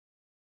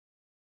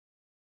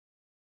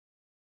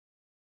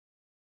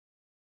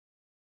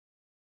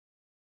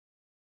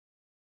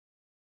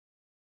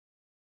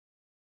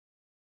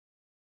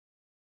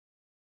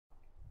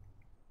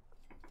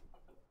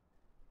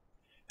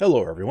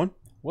Hello everyone,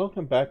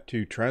 welcome back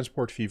to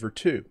Transport Fever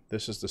 2.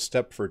 This is the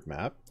Stepford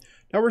map.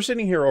 Now we're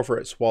sitting here over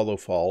at Swallow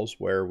Falls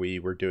where we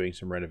were doing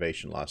some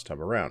renovation last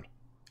time around.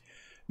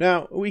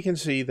 Now we can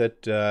see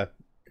that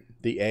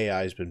the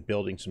AI has been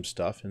building some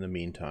stuff in the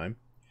meantime.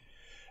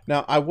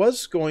 Now I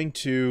was going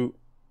to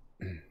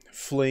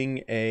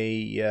fling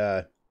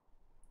a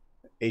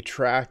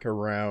track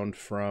around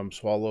from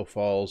Swallow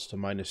Falls to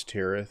Minas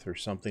Tirith or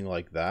something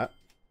like that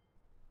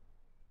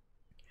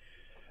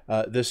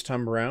this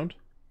time around.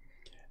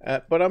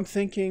 But I'm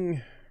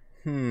thinking,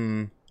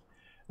 I'm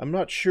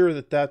not sure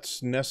that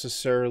that's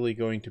necessarily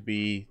going to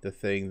be the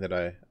thing that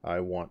I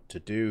want to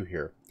do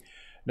here.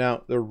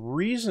 Now, the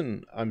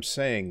reason I'm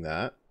saying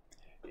that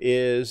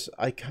is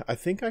I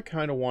think I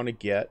kind of want to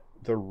get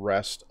the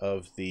rest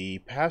of the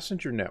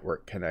passenger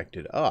network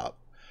connected up.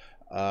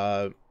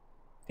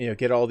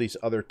 Get all these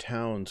other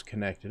towns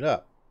connected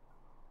up.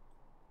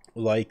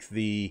 Like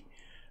the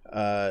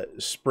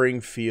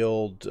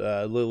Springfield,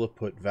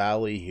 Lilliput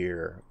Valley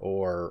here,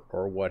 or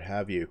what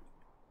have you.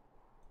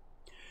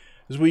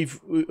 As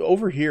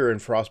over here in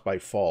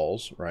Frostbite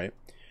Falls, right?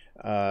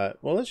 Well,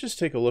 let's just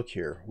take a look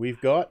here. We've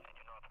got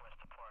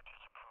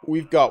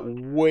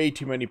way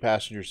too many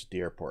passengers at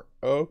the airport.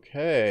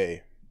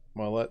 Okay,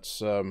 well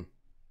let's look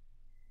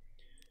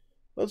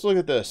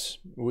at this.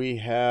 We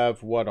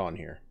have what on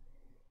here?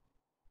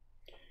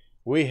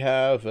 We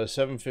have a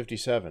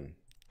 757,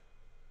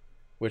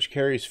 which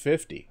carries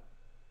 50.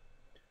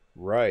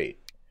 Right.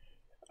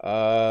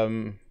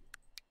 Can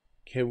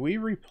we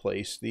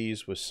replace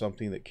these with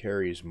something that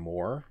carries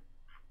more?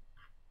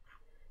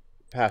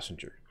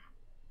 Passenger.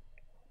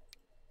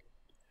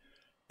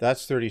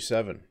 That's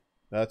 37.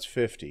 That's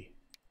 50.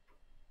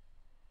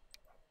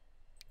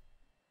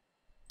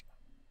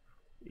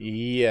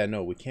 Yeah,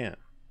 no, we can't.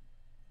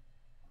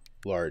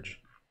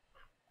 Large.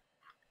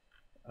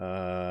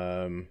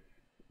 No,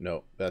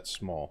 that's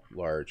small.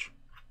 Large.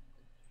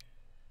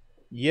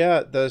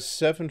 Yeah, the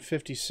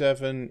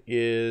 757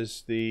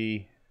 is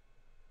the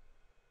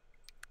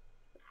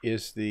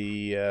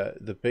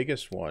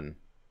biggest one.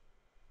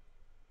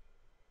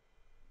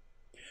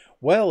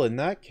 Well, in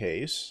that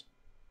case,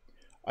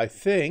 I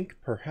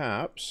think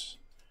perhaps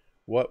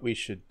what we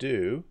should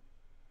do,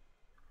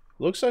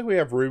 looks like we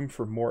have room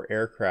for more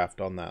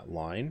aircraft on that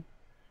line.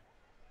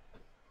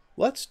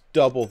 Let's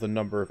double the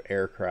number of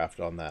aircraft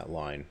on that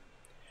line.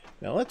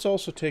 Now let's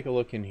also take a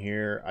look in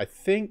here. I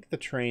think the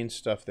train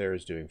stuff there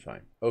is doing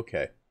fine.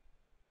 Okay.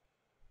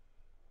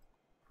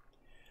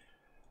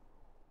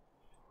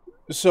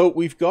 So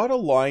we've got a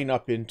line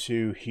up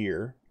into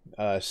here,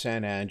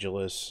 San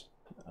Angeles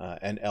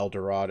and El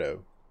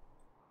Dorado.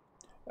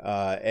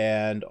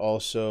 And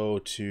also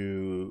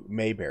to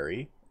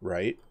Mayberry,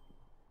 right?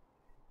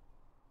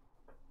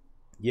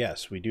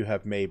 Yes, we do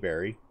have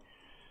Mayberry.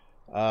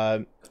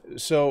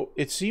 So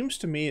it seems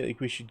to me like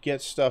we should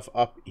get stuff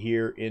up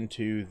here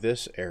into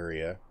this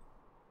area.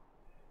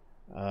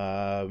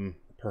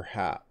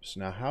 Perhaps.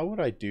 Now, how would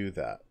I do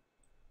that?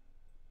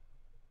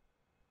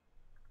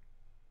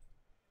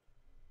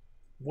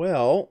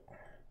 Well,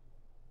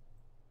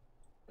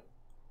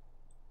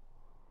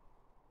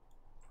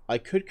 I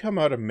could come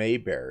out of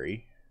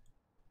Mayberry.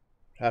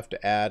 Have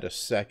to add a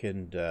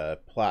second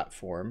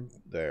platform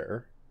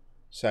there.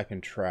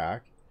 Second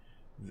track.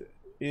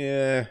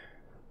 Yeah.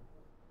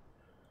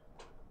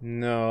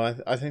 No,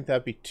 I think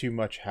that'd be too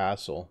much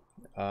hassle.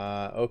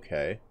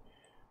 Okay.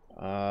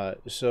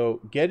 So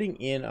getting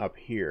in up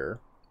here,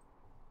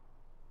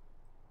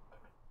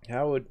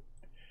 how would,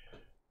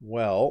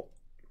 well,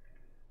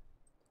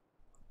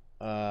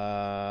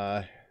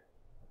 what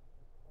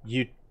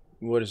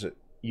is it?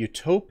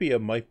 Utopia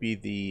might be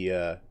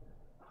the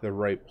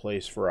right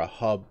place for a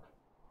hub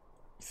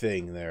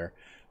thing there.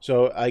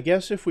 So I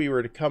guess if we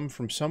were to come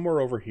from somewhere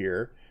over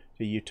here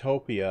to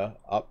Utopia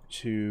up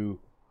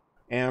to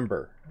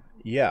Amber.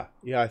 Yeah,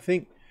 I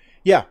think,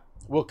 yeah,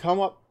 we'll come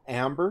up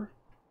Amber,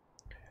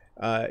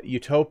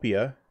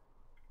 Utopia,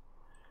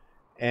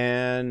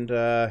 and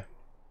now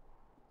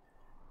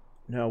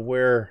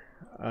where,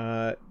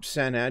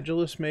 San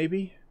Angeles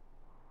maybe?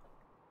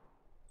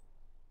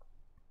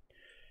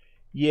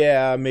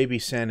 Yeah, maybe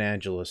San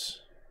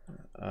Angeles.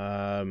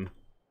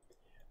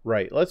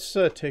 Right, let's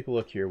take a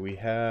look here. We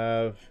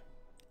have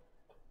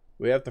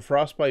the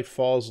Frostbite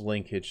Falls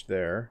linkage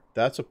there.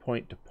 That's a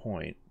point to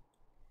point.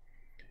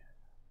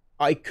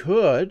 I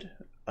could,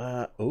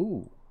 I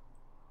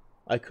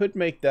could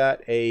make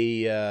that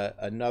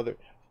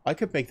I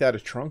could make that a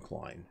trunk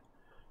line.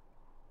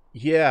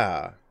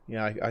 Yeah,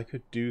 I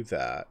could do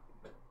that.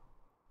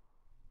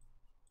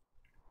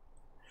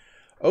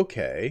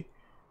 Okay,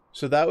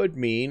 so that would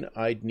mean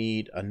I'd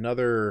need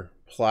another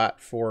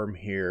platform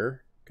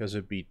here, because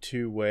it'd be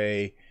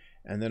two-way,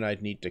 and then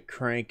I'd need to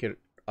crank it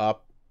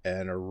up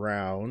and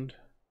around.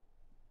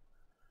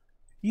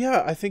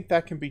 Yeah, I think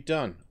that can be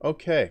done.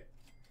 Okay.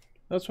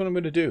 That's what I'm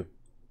going to do.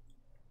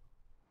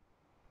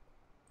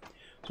 So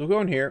we'll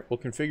go in here, we'll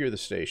configure the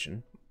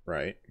station,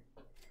 right?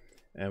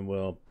 And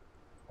we'll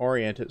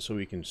orient it so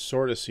we can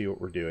sort of see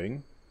what we're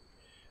doing.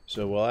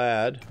 So we'll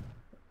add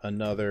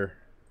another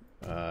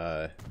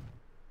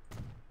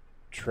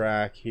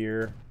track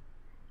here.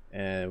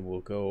 And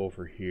we'll go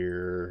over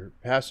here.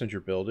 Passenger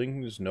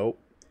buildings. Nope.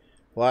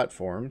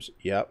 Platforms.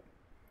 Yep.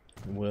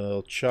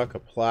 We'll chuck a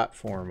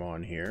platform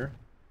on here.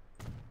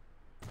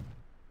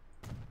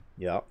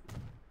 Yep.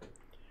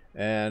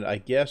 And I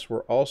guess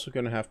we're also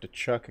going to have to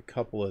chuck a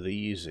couple of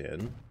these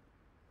in.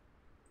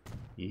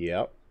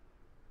 Yep.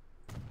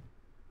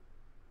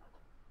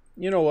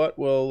 You know what?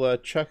 We'll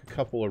chuck a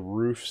couple of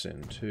roofs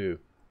in too.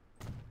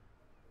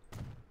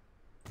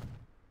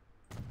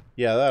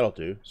 Yeah, that'll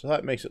do. So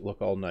that makes it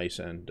look all nice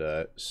and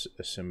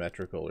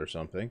symmetrical or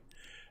something.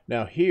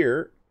 Now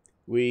here,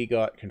 we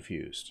got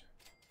confused.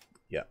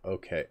 Yeah,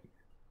 okay.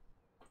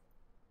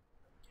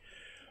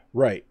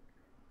 Right.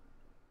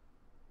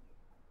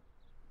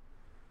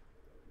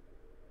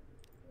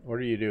 What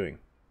are you doing?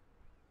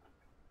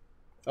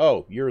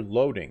 Oh, you're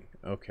loading.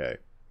 Okay.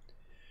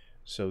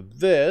 So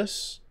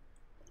this,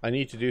 I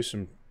need to do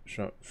some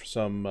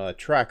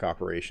track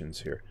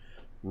operations here.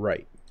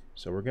 Right.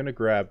 So we're going to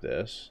grab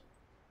this.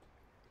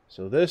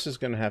 So this is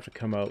going to have to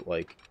come out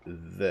like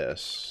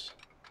this.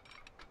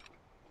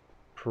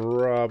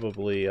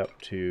 Probably up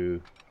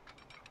to...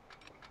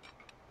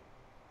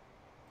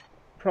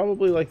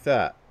 Probably like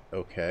that.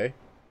 Okay.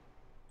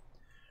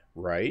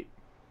 Right.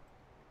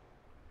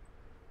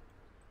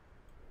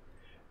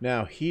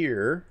 Now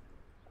here,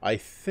 I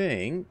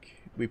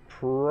think we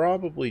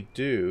probably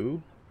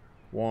do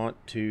want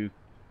to...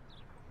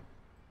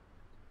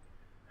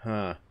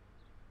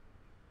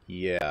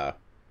 Yeah.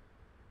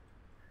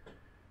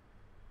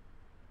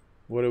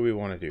 What do we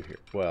want to do here?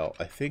 Well,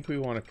 I think we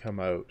want to come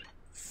out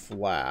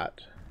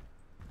flat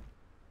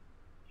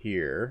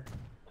here.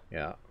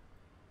 Yeah.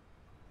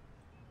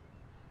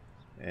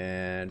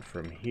 And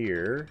from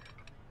here,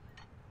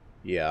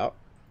 yeah.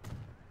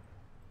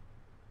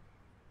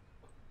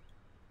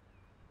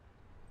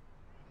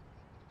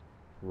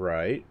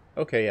 Right.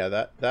 Okay,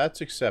 yeah,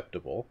 that's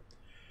acceptable.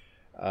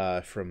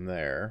 From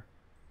there.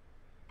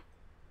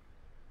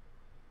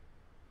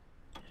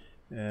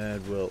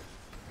 And we'll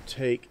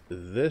take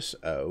this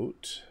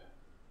out.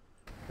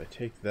 If I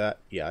take that,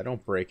 yeah, I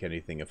don't break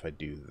anything if I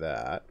do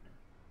that.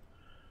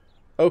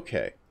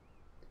 Okay.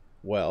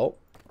 Well,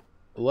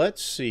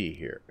 let's see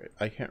here.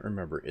 I can't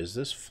remember. Is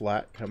this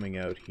flat coming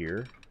out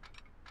here?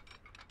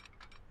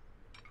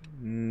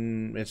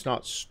 It's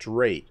not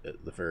straight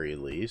at the very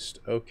least.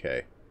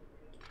 Okay.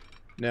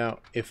 Now,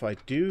 if I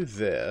do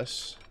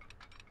this,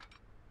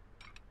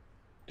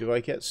 do I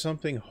get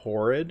something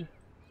horrid?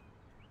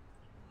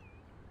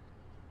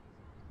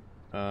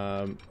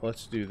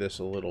 Let's do this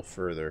a little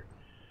further.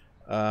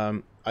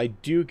 I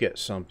do get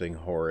something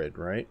horrid,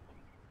 right?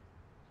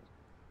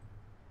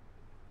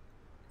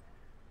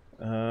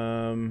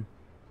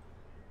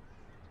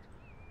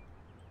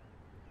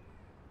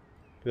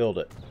 Build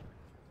it.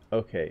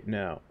 Okay,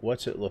 now,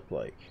 what's it look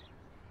like?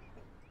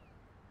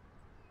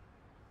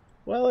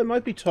 Well, it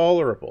might be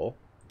tolerable.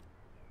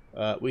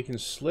 We can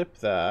slip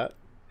that,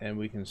 and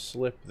we can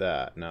slip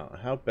that. Now,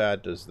 how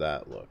bad does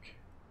that look?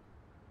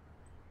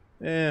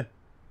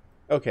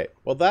 Okay,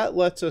 well that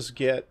lets us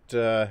get...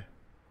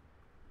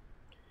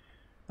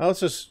 let's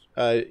just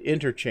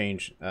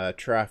interchange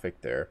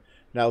traffic there.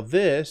 Now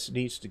this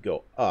needs to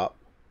go up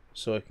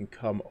so it can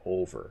come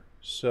over.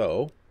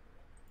 So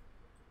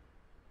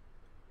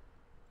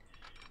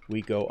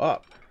we go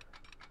up.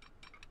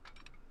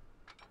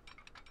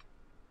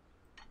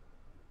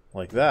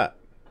 Like that.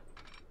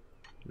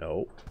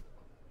 No.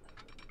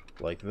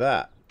 Like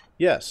that.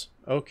 Yes.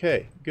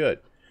 Okay, good.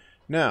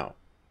 Now,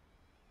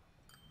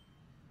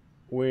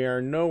 we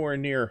are nowhere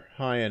near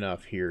high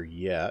enough here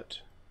yet.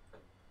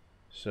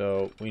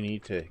 So we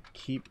need to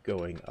keep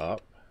going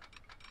up.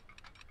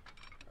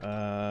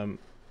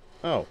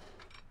 Oh.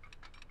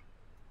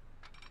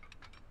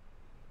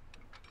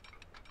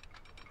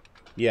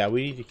 Yeah,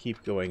 we need to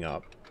keep going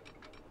up.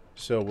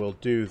 So we'll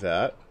do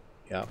that.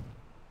 Yeah.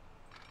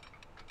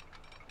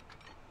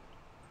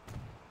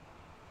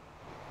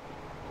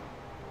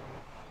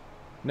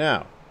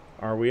 Now,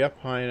 are we up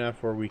high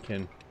enough where we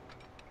can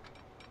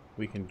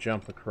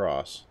jump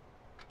across?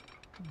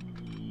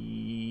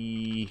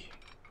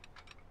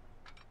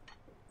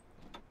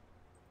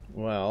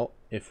 Well,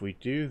 if we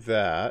do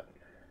that,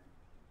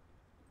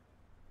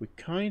 we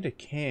kind of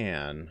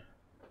can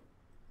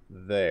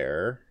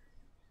there.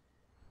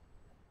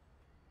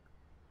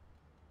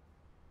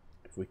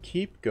 If we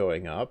keep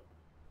going up,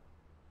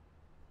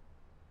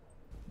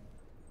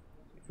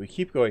 if we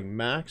keep going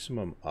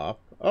maximum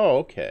up, oh,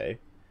 okay.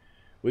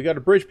 We got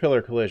a bridge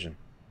pillar collision.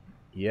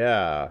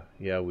 Yeah,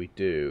 we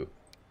do.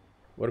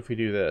 What if we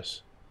do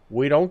this?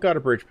 We don't got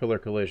a bridge pillar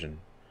collision.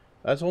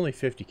 That's only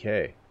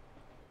 50k.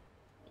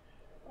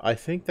 I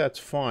think that's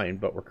fine,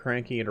 but we're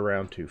cranking it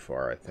around too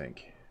far, I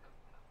think.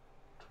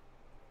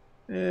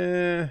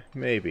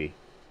 Maybe.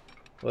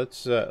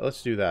 Let's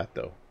do that,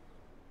 though.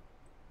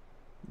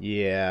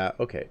 Yeah,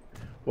 okay.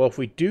 Well, if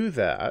we do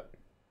that,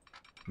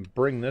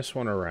 bring this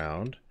one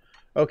around.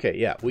 Okay,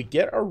 yeah, we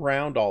get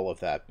around all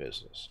of that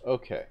business.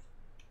 Okay.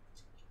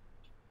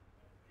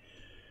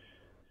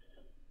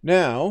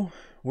 Now,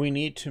 we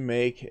need to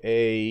make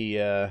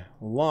a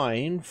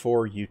line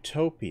for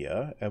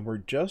Utopia, and we're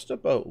just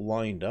about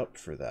lined up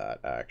for that,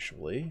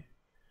 actually.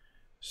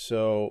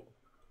 So,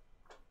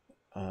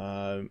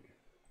 so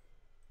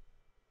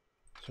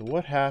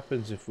what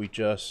happens if we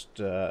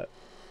just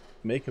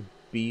make a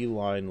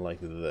beeline like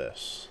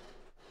this?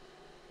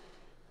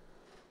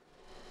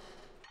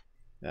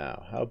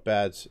 Now, how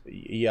bad's...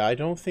 Yeah, I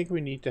don't think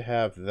we need to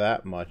have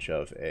that much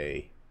of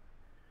a...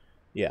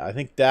 Yeah, I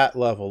think that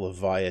level of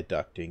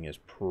viaducting is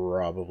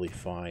probably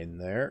fine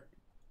there.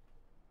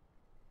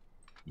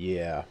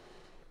 Yeah.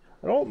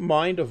 I don't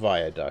mind a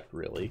viaduct,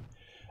 really.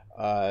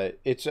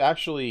 It's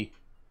actually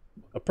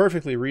a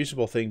perfectly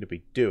reasonable thing to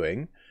be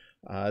doing.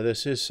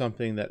 This is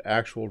something that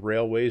actual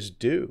railways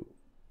do.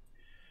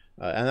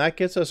 And that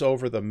gets us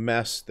over the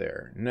mess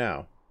there.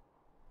 Now,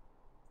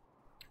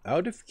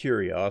 out of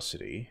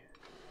curiosity,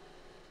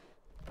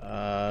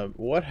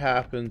 what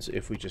happens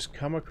if we just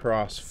come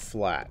across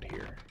flat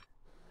here?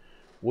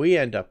 We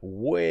end up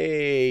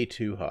way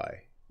too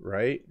high,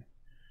 right?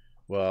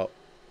 Well,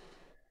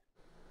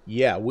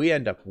 yeah, we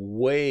end up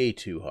way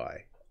too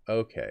high.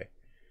 Okay,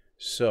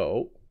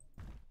 so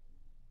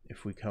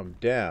if we come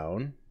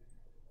down,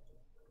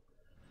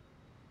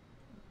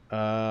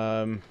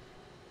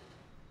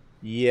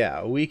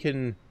 yeah, we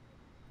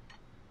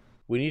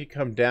need to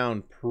come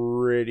down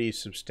pretty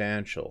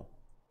substantial.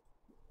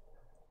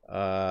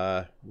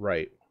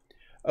 Right.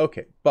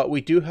 Okay, but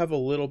we do have a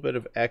little bit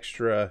of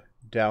extra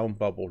down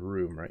bubble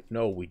room, right?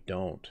 No, we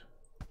don't.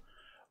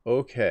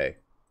 Okay.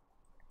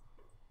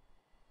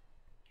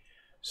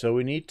 So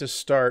we need to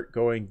start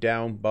going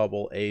down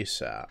bubble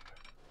ASAP.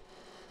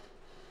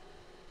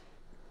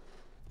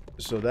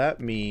 So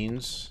that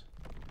means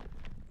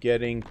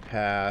getting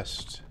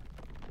past...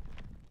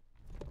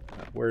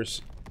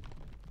 where's...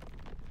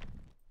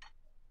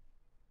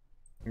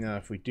 Now,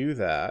 if we do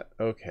that,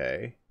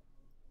 okay.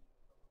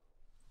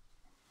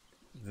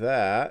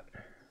 That...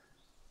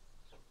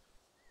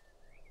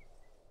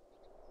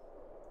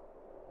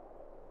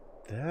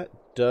 That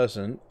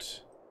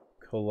doesn't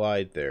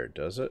collide there,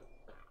 does it?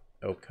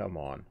 Oh, come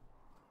on.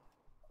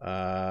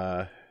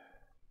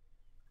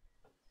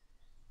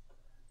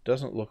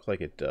 Doesn't look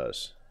like it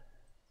does.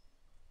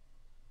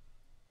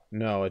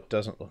 No, it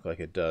doesn't look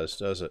like it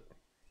does it?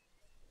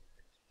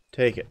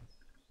 Take it.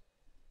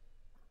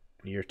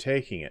 You're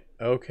taking it.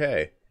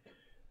 Okay.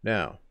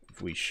 Now,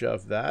 if we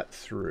shove that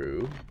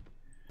through...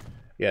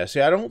 Yeah,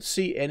 see, I don't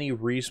see any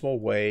reasonable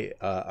way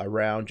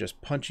around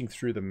just punching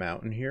through the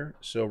mountain here.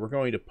 So we're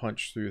going to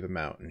punch through the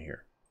mountain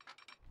here.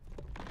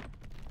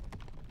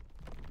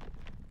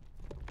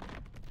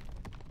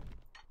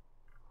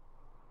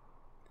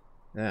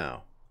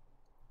 Now,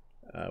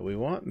 we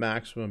want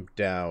maximum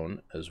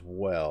down as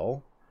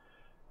well.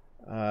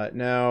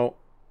 Now,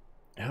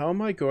 how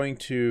am I going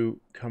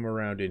to come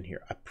around in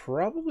here? I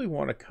probably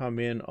want to come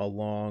in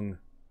along...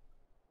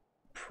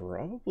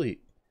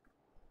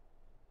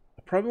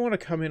 I probably want to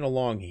come in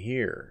along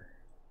here.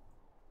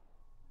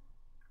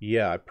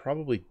 Yeah, I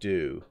probably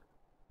do.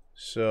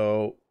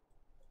 So,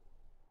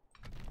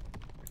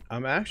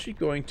 I'm actually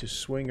going to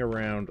swing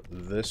around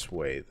this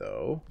way,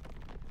 though.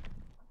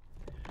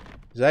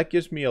 That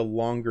gives me a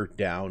longer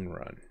down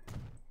run.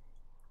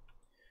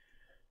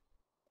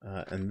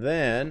 And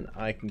then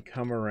I can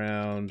come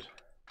around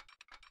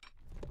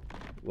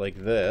like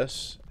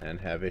this and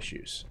have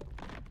issues.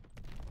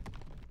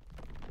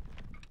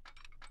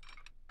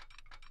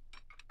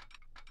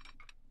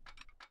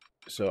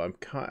 So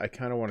I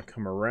kind of want to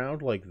come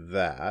around like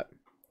that.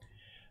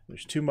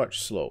 There's too much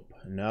slope.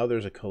 And now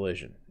there's a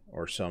collision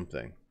or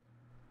something.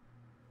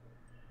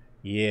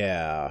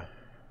 Yeah.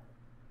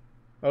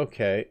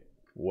 Okay.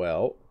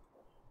 Well,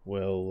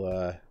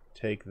 we'll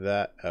take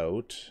that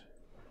out.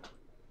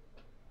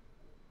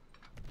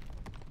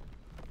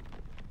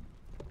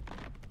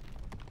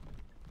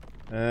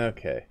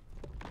 Okay.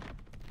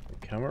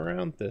 Come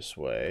around this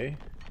way.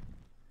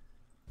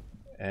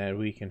 And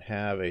we can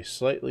have a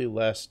slightly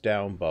less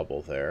down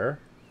bubble there.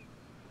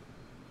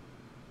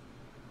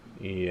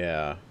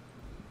 Yeah.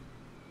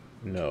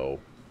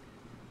 No.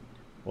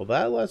 Well,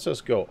 that lets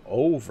us go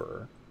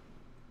over.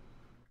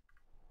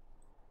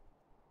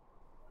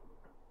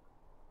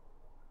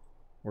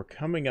 We're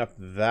coming up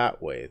that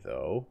way,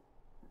 though.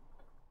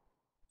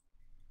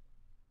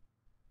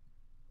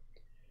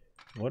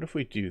 What if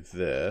we do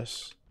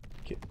this?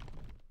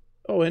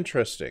 Oh,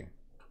 interesting.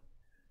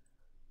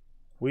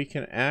 We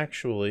can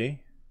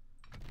actually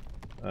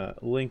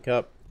link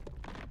up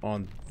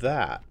on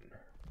that.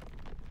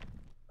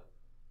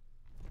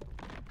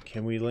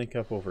 Can we link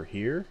up over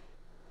here?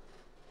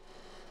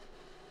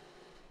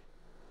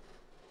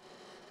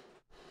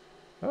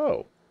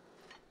 Oh.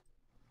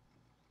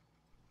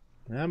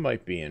 That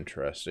might be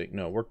interesting.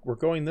 No, we're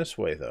going this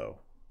way, though.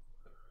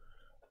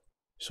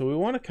 So we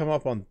want to come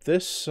up on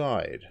this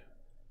side.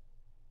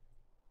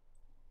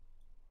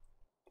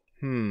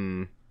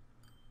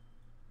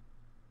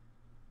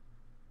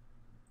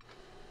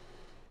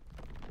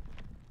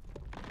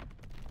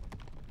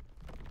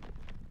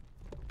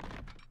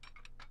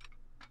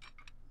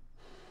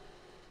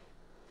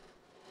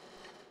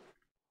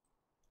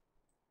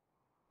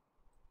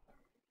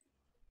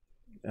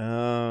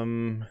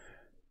 So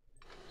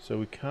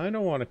we kind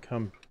of want to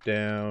come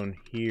down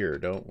here,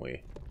 don't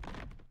we?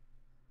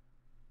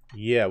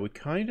 Yeah, we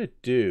kind of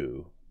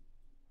do.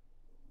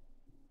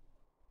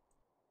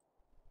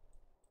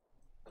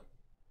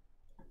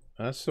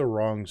 That's the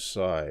wrong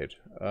side.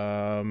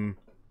 Too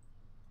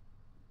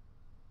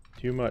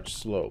much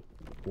slope.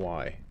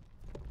 Why?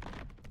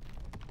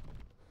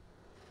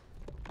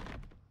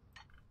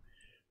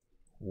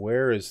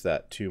 Where is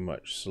that too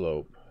much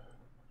slope?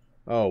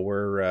 Oh,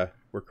 we're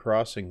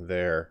crossing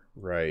there,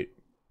 right?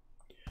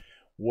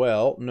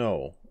 Well,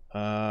 no.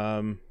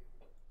 Well,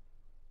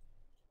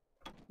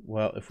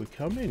 if we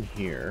come in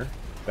here,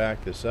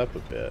 back this up a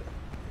bit.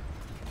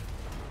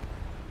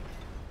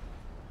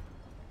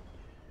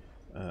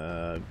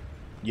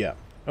 Yeah.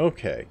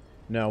 Okay.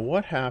 Now,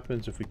 what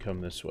happens if we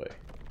come this way?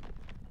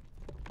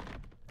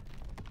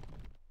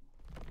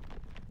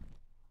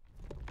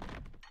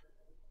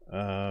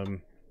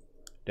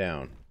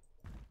 Down.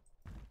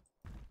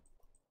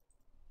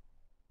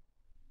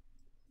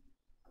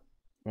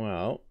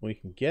 Well, we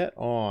can get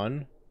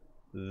on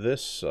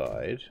this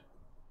side.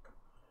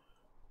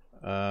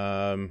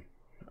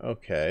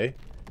 Okay.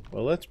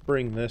 Well, let's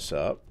bring this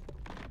up.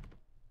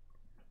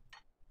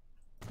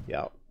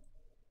 Yeah.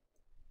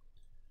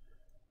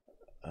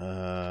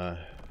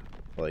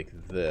 Like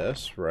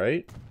this,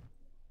 right?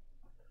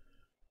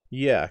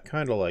 Yeah,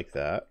 kind of like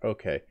that.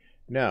 Okay.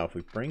 Now, if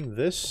we bring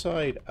this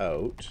side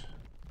out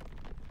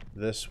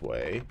this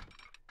way,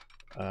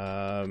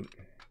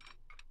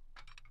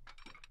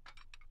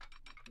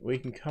 we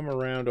can come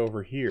around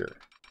over here.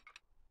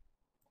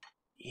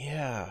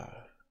 Yeah.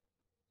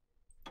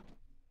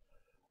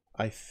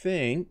 I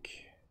think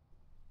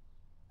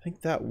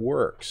that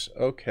works.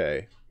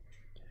 Okay.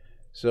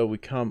 So we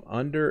come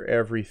under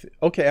everything.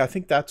 Okay, I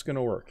think that's going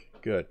to work.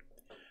 Good.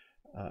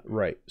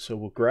 Right. So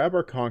we'll grab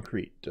our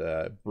concrete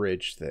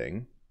bridge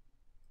thing.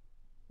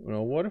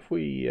 Well, what if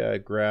we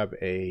grab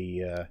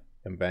a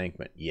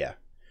embankment? Yeah.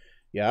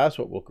 Yeah, that's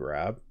what we'll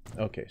grab.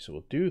 Okay, so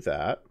we'll do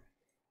that.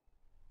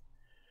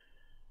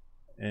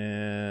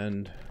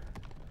 And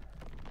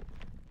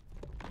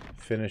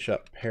finish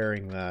up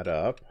pairing that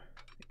up.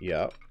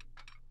 Yep.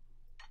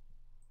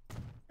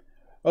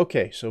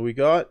 Okay, so we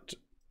got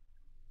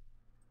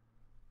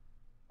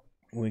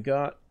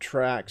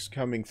tracks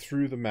coming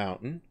through the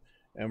mountain,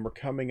 and we're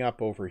coming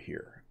up over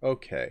here.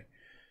 Okay.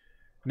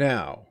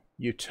 Now,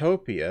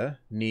 Utopia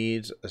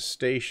needs a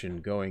station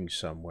going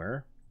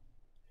somewhere,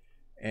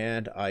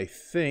 and I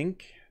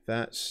think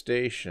that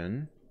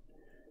station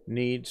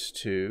needs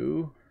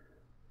to...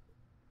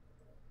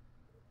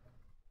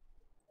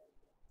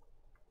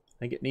 I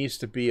think it needs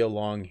to be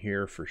along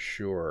here for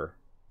sure.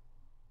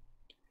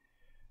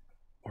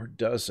 Or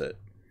does it?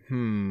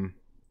 I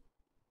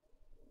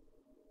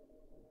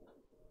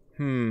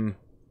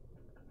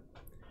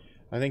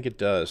think it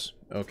does.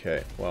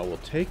 Okay, well, we'll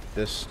take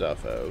this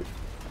stuff out,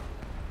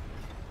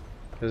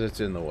 because it's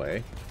in the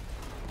way.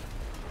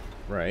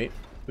 Right.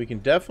 We can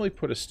definitely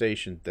put a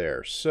station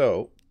there.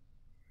 So,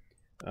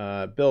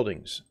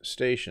 buildings.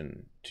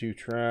 Station. 2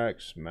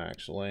 tracks.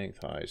 Max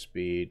length. High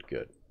speed.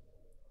 Good.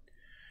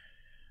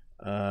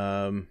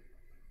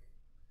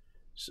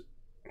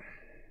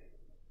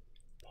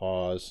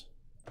 Pause.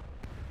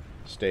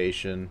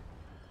 Station.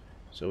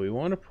 So we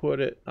want to put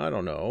it, I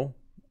don't know,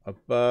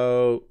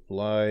 about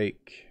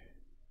like...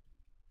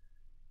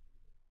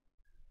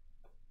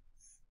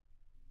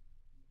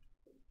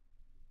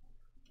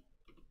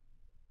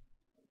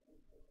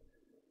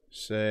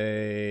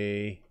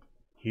 say...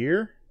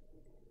 here?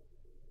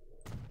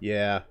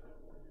 Yeah.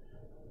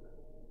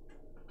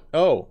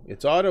 Oh,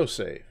 it's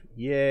autosave.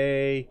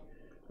 Yay.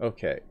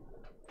 Okay.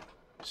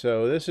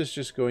 So this is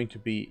just going to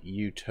be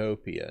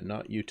Utopia,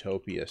 not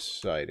Utopia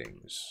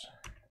Sightings.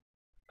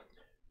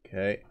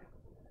 Okay.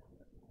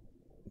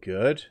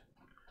 Good.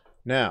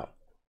 Now,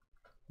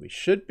 we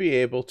should be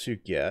able to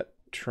get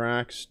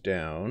tracks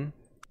down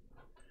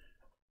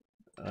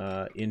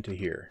into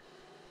here.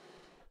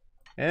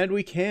 And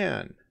we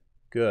can.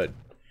 Good.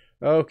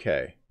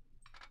 Okay.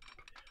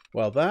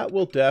 Well, that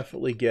will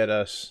definitely get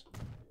us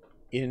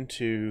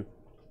into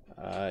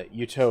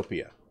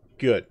Utopia.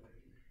 Good.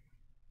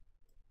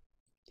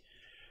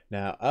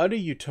 Now, out of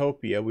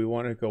Utopia, we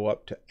want to go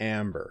up to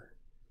Amber.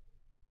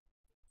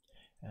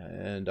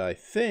 And I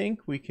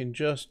think we can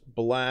just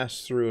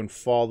blast through and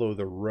follow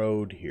the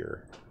road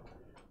here.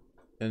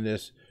 And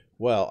this,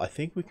 well, I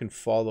think we can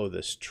follow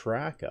this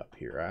track up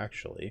here,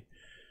 actually.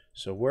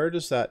 So where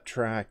does that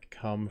track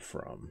come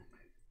from?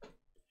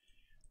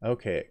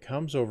 Okay, it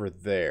comes over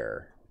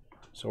there.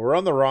 So we're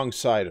on the wrong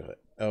side of it.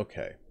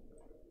 Okay.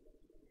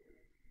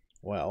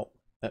 Well,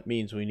 that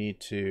means we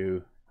need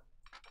to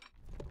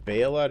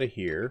bail out of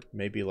here,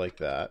 maybe like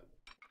that.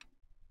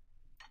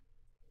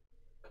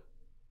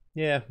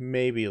 Yeah,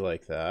 maybe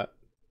like that.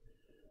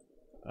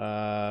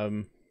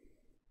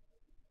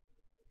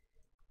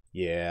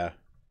 Yeah.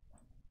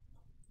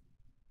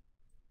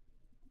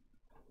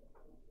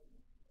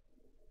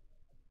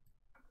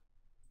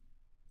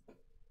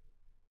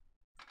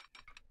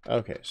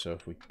 Okay, so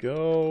if we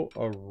go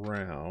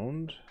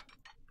around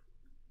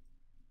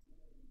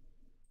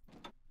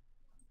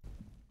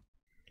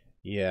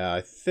Yeah,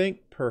 I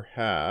think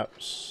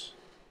perhaps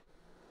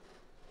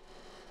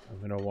I'm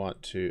going to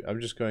want to...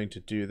 I'm just going to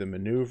do the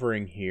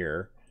maneuvering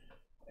here.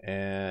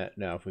 And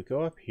now if we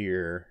go up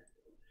here,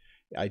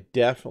 I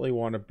definitely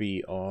want to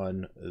be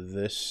on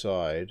this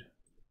side.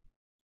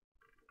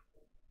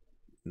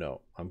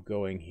 No, I'm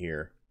going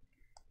here.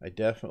 I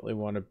definitely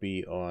want to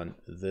be on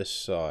this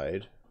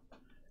side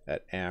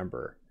at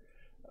amber.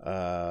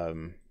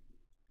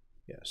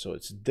 Yeah, so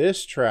it's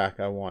this track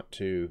I want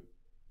to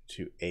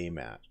aim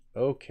at.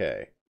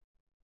 Okay.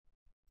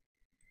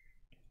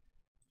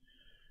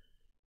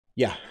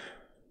 Yeah.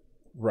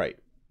 Right.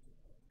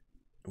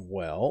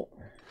 Well,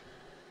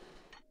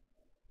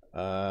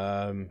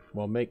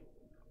 well, make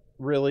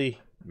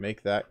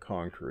that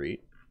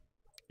concrete.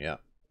 Yeah.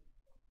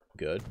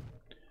 Good.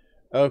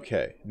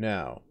 Okay,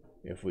 now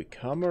if we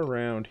come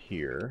around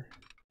here,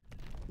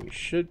 we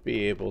should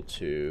be able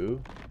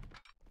to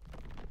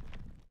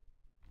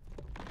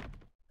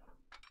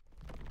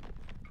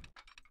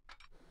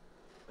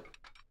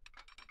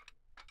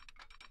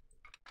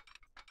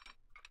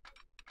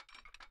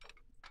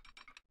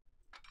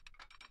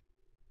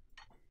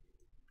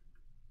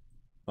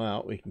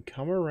well, we can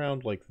come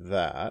around like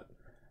that.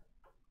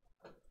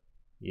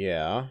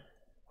 Yeah.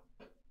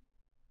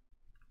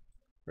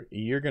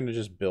 You're going to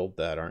just build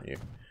that, aren't you?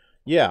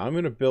 Yeah, I'm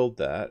going to build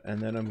that,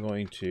 and then I'm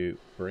going to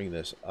bring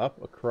this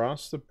up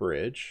across the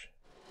bridge.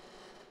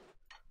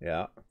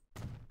 Yeah.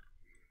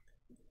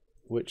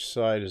 Which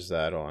side is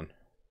that on?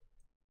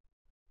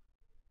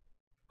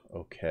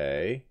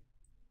 Okay.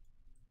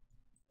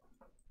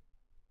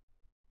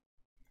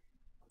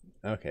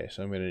 Okay,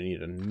 so I'm going to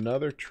need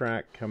another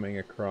track coming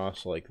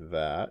across like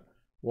that.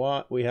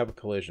 What? We have a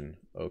collision.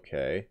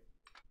 Okay.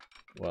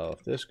 Well,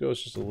 if this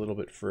goes just a little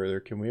bit further,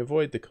 can we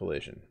avoid the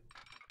collision?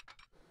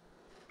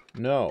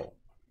 No.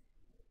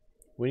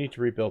 We need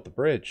to rebuild the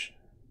bridge.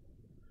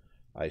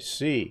 I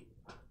see.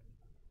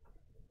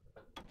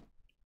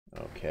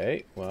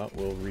 Okay, well,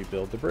 we'll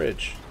rebuild the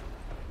bridge.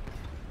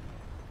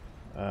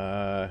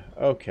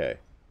 Okay.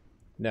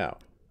 Now,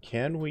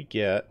 can we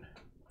get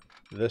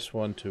this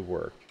one to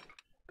work?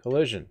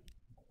 Collision.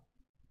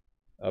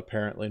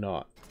 Apparently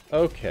not.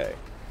 Okay.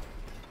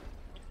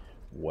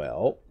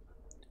 Well,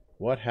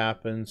 what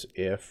happens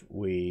if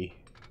we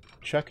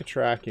chuck a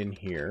track in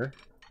here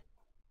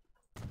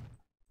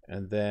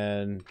and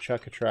then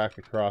chuck a track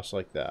across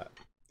like that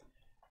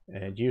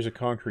and use a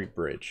concrete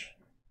bridge?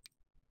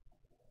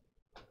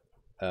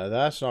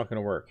 That's not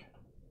going to work.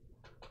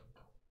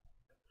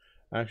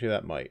 Actually,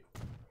 that might.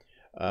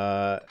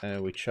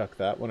 And we chuck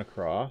that one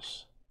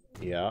across.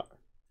 Yeah.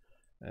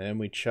 And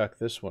we chuck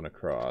this one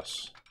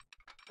across.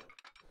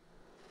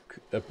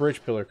 A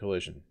bridge pillar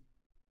collision.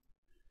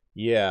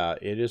 Yeah,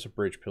 it is a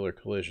bridge pillar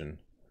collision.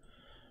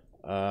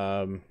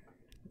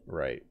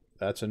 Right.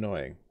 That's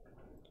annoying.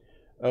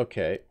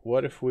 Okay,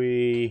 what if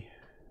we...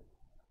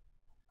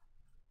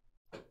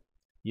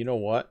 You know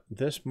what?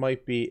 This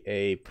might be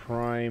a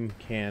prime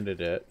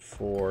candidate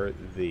for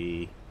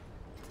the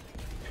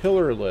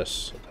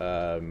pillarless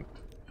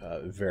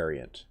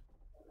variant.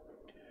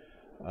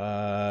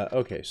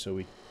 Okay, so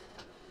we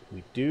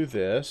do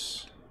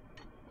this.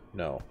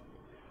 No.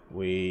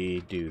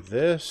 We do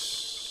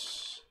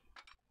this.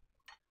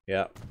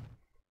 Yep.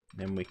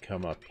 Then we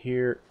come up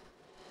here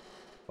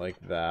like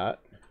that.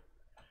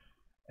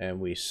 And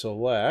we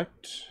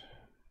select.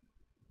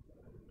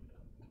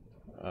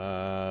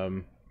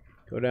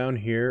 Go down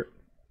here.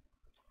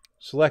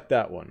 Select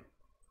that one.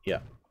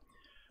 Yeah.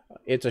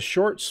 It's a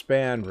short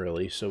span,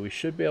 really, so we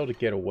should be able to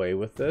get away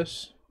with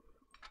this.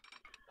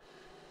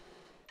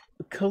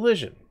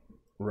 Collision.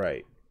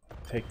 Right.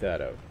 Take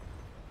that out.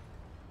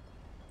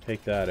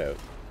 Take that out.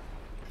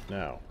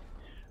 Now,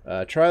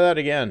 try that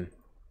again.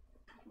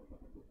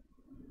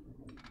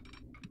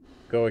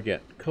 Go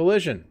again.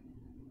 Collision.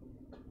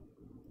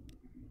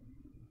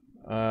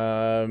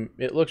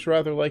 It looks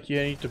rather like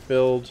you need to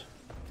build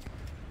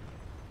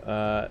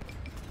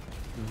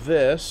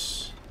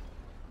this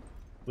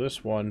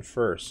one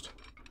first.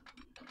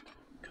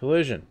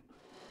 Collision.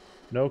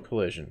 No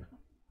collision.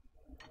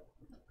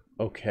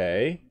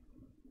 Okay.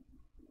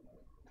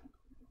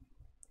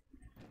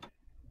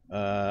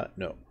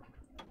 No.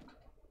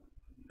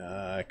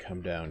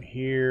 Come down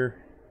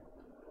here.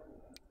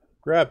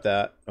 Grab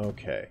that.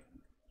 Okay.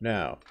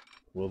 Now,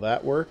 will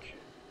that work?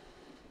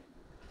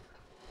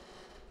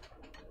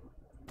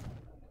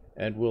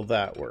 And will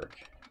that work?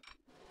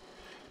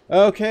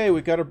 Okay,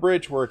 we got a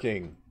bridge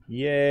working.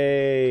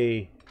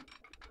 Yay.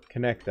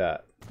 Connect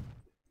that.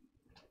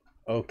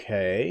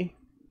 Okay.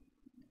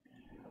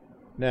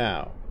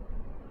 Now,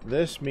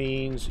 this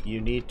means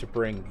you need to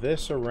bring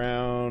this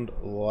around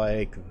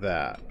like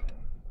that.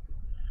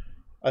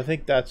 I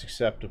think that's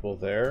acceptable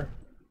there.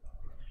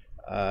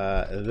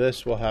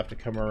 This will have to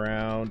come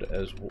around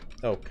as well.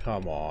 Oh,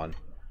 come on.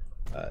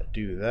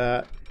 Do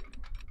that.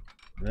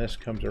 And this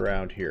comes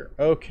around here.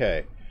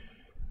 Okay.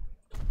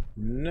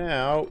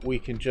 Now we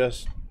can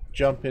just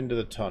jump into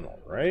the tunnel,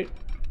 right?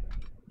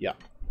 Yeah.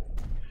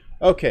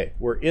 Okay,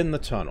 we're in the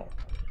tunnel.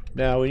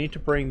 Now we need to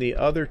bring the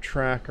other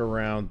track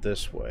around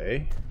this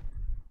way.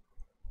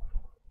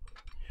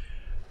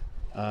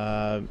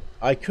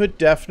 I could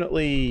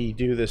definitely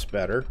do this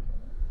better,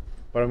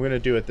 but I'm going to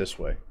do it this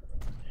way.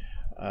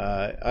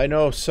 I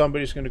know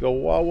somebody's going to go,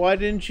 well, why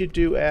didn't you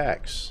do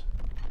X?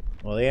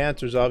 Well, the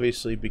answer is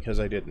obviously because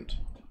I didn't.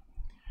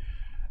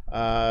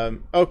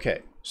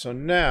 Okay, so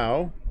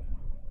now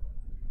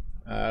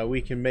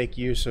we can make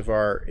use of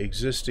our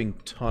existing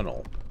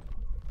tunnel.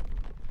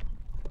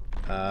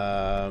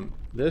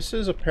 This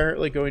is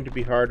apparently going to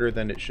be harder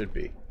than it should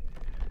be.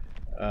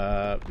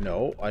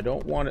 No, I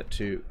don't want it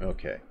to.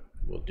 Okay,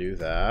 we'll do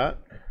that.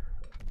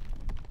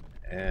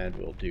 And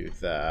we'll do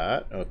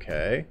that.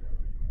 Okay.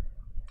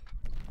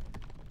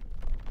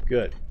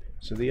 Good.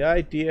 So the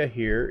idea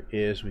here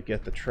is we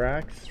get the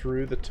track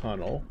through the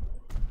tunnel.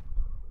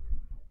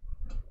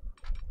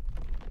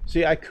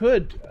 See, I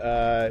could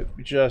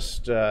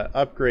just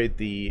upgrade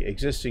the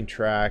existing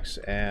tracks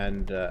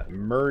and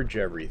merge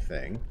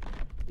everything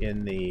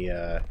in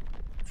the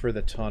for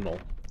the tunnel.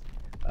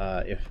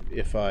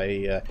 If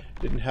I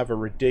didn't have a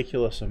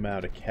ridiculous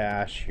amount of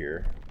cash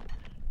here.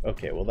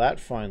 Okay, well that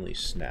finally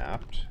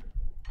snapped.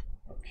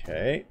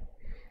 Okay.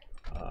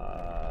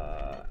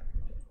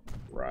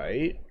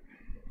 Right.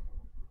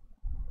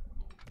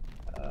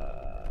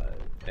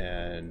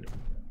 And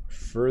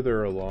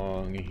further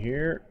along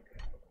here.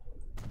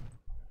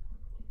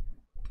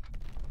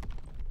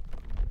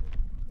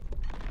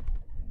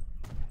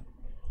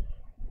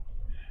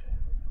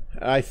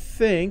 I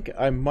think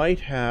I might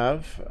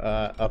have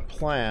a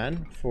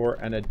plan for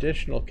an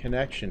additional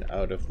connection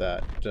out of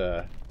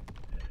that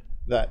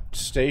that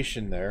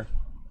station there,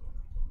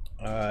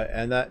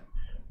 and that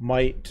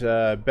might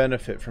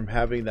benefit from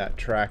having that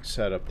track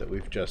setup that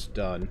we've just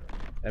done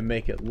and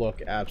make it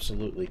look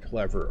absolutely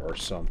clever or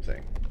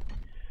something.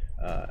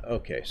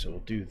 Okay, so we'll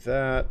do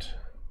that,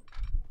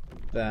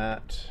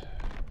 that.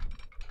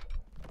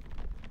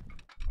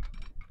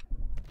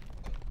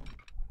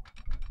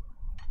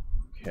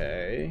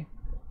 Okay.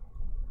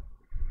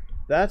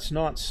 That's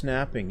not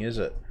snapping, is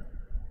it?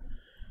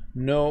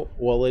 No,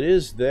 well it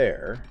is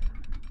there.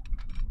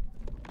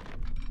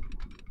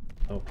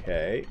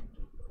 Okay.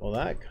 Well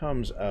that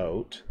comes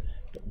out,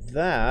 but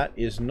that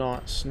is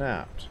not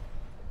snapped.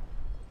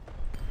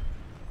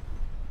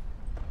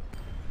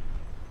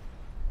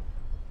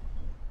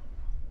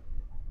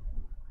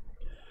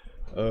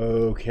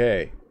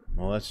 Okay.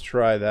 Well, let's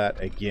try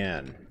that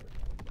again.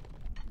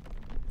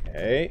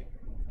 Okay.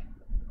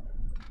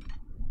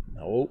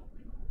 Nope.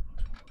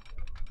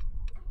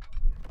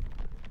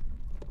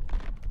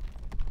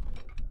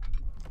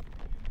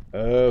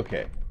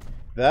 Okay.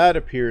 That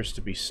appears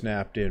to be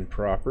snapped in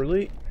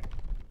properly.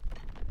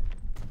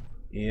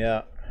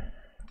 Yeah.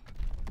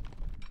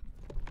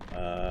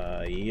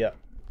 Yep.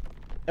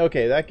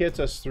 Okay, that gets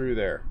us through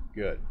there.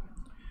 Good.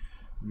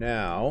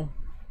 Now,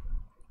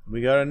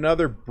 we got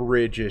another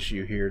bridge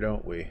issue here,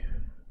 don't we?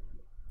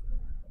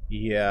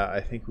 Yeah,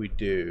 I think we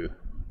do.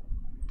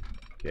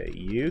 Okay,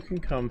 you can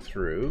come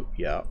through.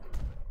 Yep.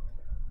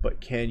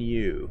 But can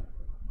you?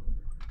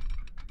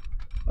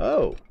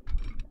 Oh.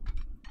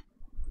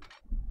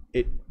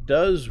 It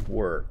does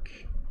work.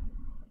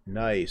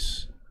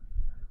 Nice.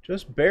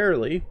 Just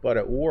barely, but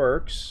it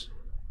works.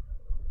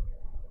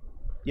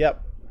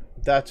 Yep,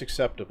 that's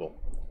acceptable.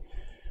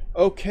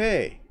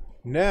 Okay,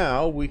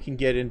 now we can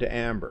get into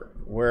Amber,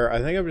 where I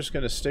think I'm just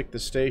going to stick the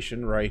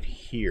station right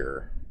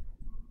here.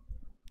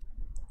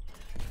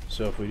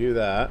 So if we do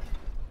that,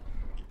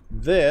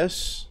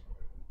 this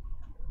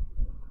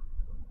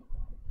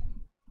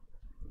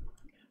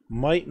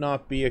might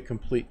not be a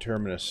complete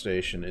terminus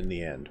station in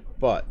the end,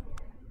 but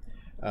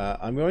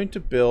I'm going to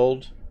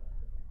build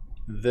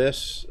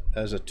this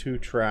as a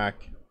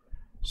 2-track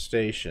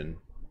station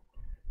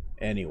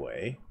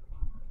anyway,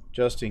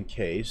 just in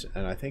case,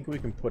 and I think we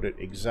can put it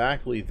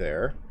exactly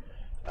there,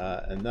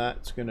 and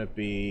that's going to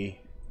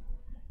be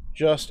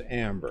just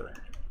Amber.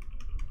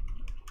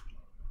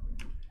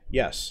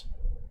 Yes.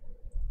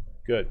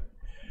 Good.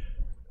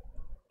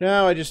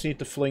 Now I just need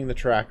to fling the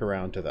track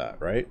around to that,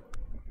 right?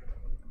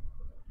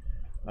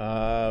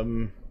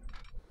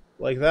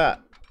 Like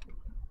that.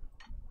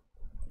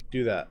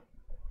 Do that.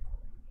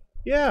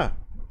 Yeah,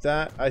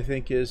 that I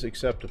think is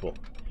acceptable.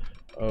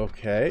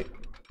 Okay.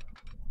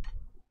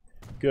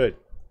 Good.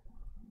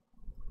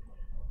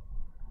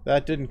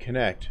 That didn't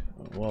connect.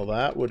 Well,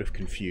 that would have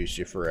confused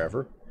you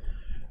forever.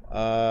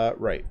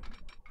 Right.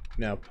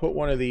 Now put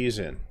one of these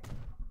in.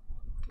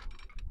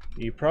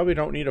 You probably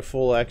don't need a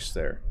full X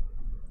there.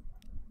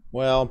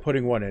 Well, I'm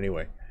putting one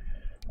anyway.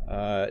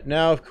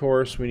 Now, of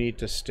course, we need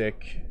to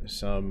stick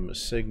some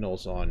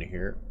signals on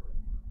here.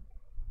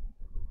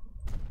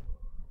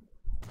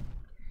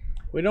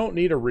 We don't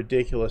need a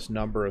ridiculous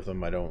number of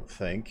them, I don't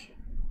think.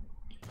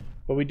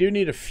 But we do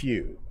need a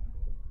few.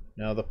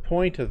 Now, the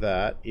point of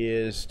that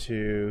is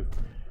to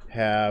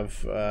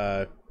have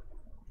the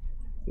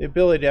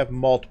ability to have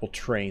multiple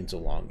trains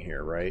along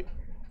here, right?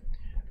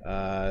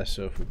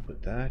 So if we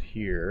put that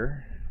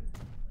here,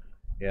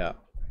 yeah.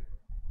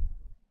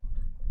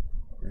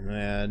 And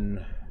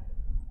then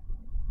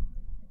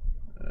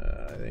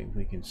I think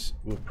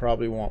we'll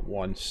probably want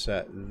one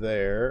set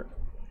there.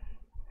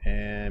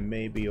 and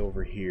maybe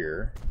over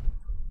here,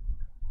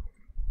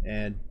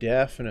 and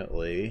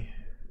definitely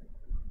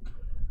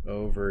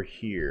over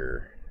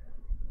here.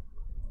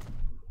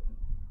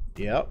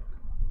 Yep.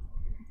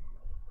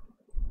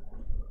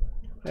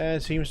 And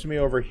it seems to me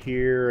over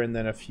here, and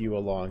then a few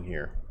along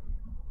here.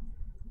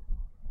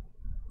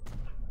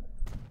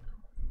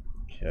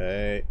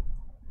 Okay.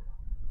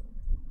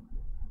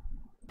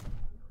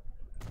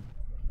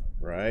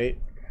 Right.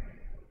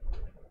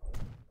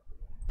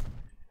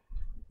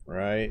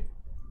 Right.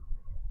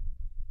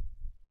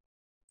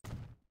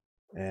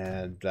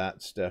 And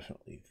that's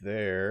definitely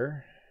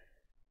there.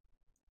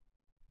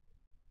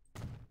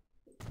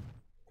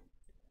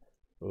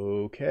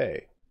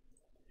 Okay.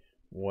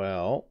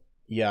 Well,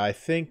 yeah, I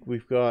think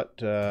we've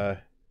got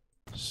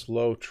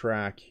slow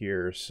track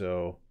here,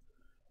 so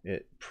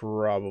it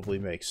probably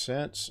makes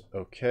sense.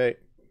 Okay.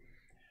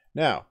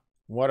 Now,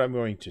 what I'm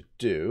going to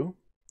do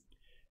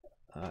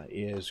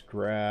is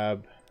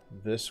grab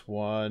this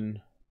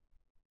one,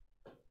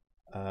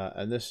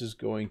 and this is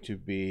going to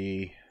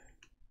be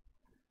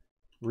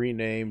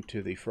renamed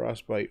to the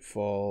Frostbite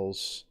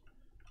Falls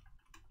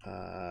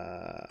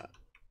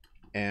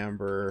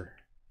Amber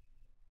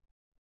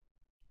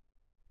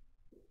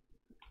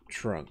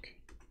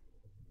Trunk.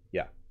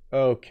 Yeah.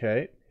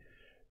 Okay.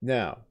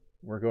 Now,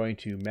 we're going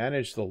to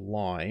manage the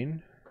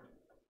line.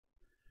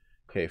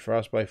 Okay,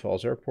 Frostbite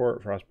Falls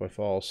Airport, Frostbite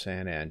Falls,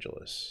 San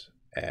Angeles.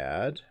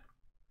 Add.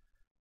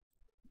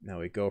 Now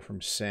we go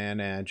from San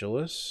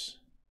Angeles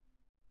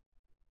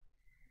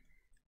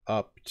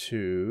up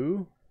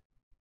to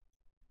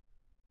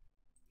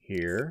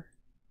here,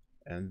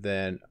 and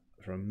then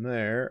from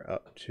there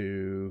up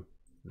to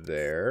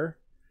there,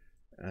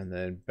 and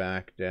then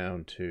back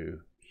down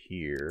to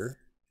here,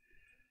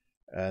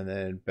 and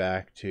then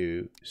back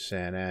to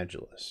San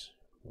Angeles,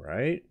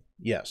 right?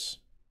 Yes.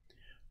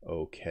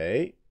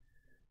 Okay.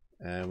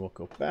 And we'll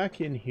go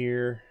back in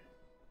here.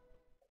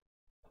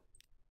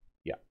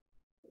 Yeah.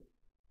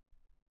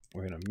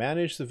 We're going to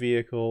manage the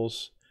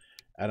vehicles,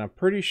 and I'm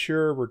pretty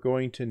sure we're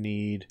going to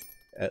need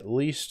at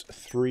least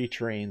 3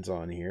 trains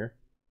on here.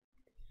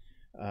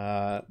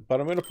 But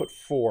I'm going to put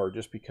 4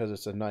 just because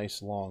it's a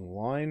nice long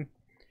line.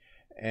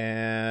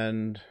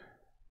 And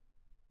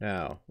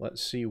now,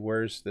 let's see,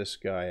 where's this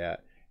guy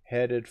at?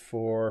 Headed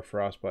for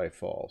Frostbite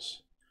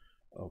Falls.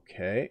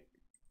 Okay.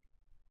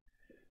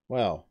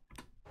 Well,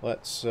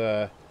 let's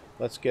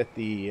get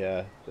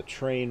the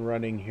train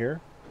running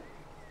here.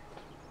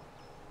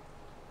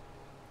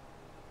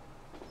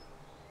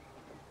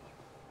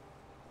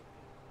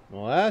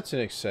 Well, that's an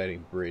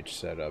exciting bridge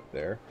set up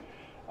there.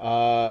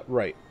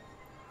 Right.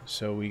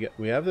 So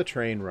we have the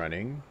train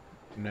running.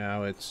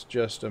 Now it's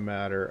just a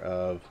matter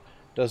of,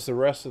 does the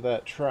rest of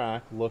that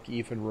track look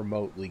even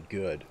remotely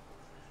good?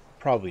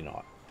 Probably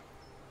not.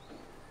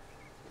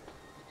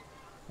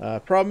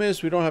 Problem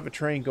is we don't have a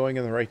train going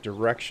in the right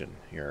direction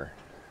here.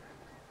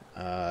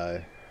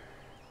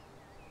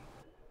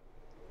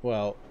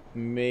 Well,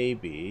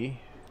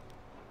 maybe.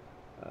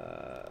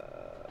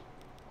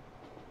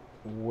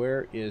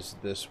 Where is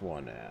this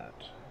one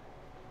at?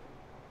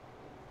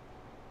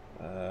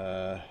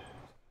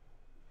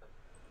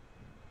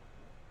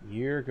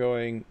 You're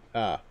going...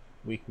 Ah,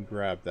 we can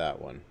grab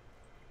that one.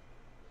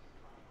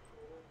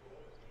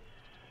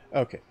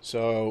 Okay,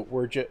 so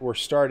we're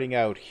starting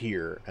out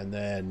here, and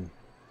then,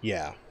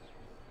 yeah.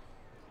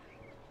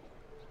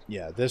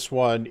 Yeah, this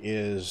one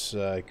is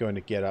going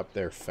to get up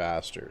there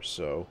faster,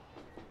 so...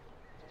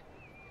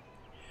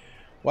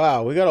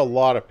 Wow, we got a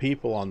lot of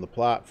people on the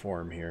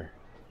platform here.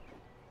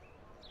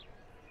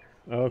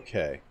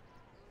 Okay,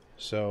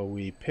 so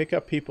we pick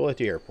up people at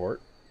the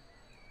airport.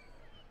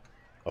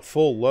 A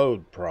full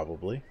load,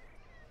 probably.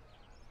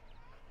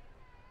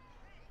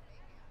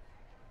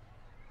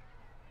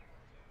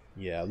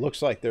 Yeah,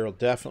 looks like there'll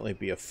definitely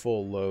be a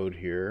full load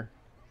here.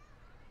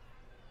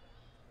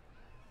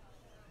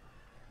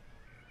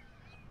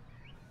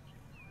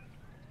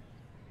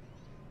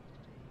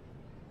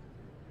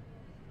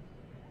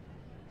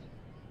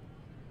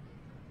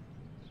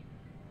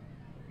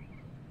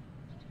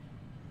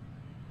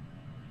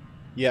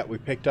 Yeah, we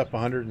picked up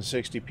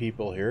 160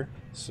 people here,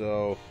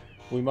 so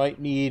we might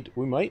need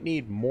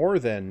more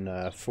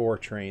than 4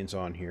 trains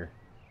on here.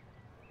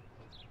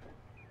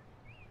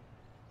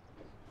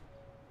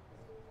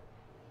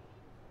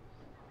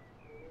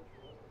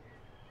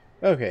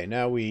 Okay,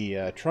 now we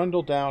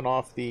trundle down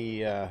off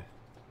the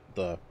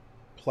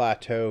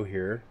plateau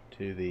here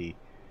to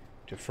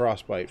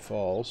Frostbite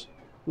Falls.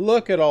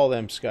 Look at all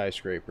them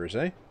skyscrapers,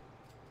 eh?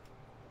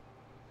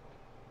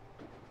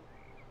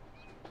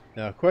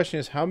 Now, the question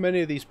is, how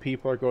many of these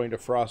people are going to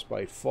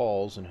Frostbite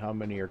Falls, and how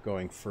many are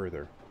going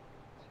further?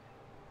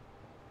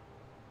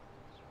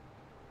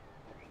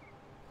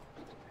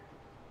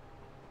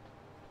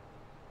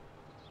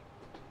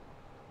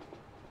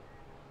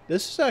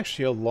 This is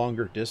actually a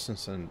longer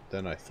distance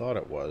than I thought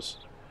it was.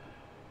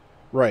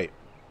 Right.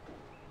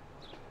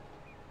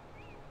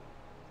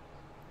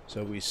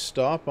 So we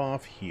stop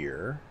off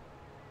here,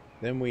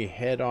 then we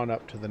head on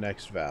up to the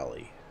next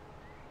valley.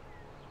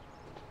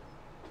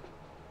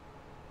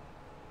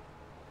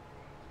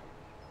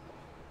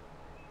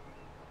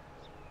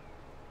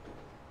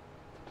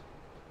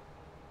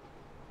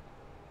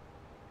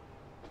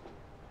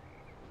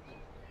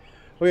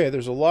 Oh yeah,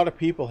 there's a lot of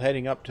people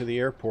heading up to the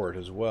airport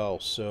as well,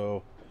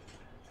 so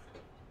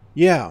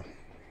yeah.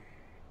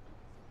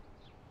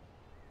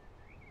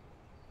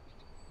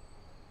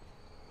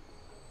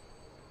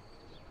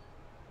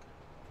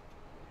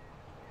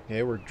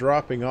 Okay, we're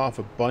dropping off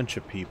a bunch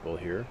of people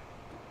here.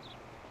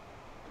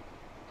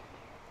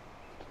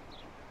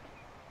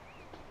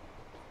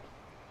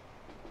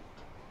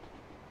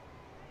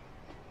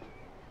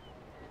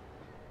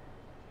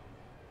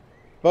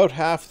 About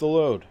half the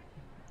load.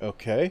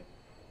 Okay.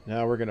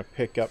 Now we're going to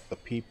pick up the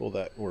people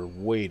that were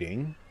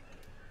waiting.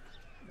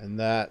 And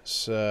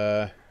that's...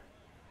 yeah,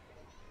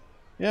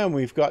 and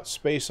we've got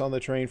space on the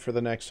train for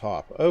the next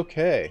hop.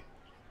 Okay.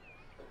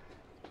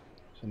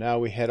 So now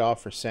we head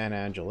off for San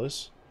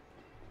Angeles.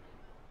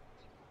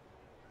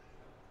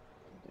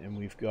 And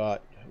we've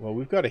got... Well,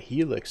 we've got a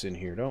helix in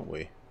here, don't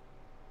we?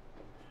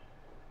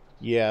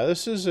 Yeah,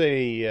 this is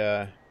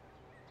a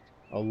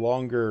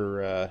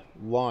longer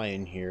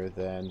line here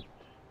than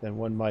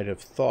one might have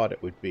thought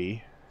it would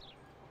be.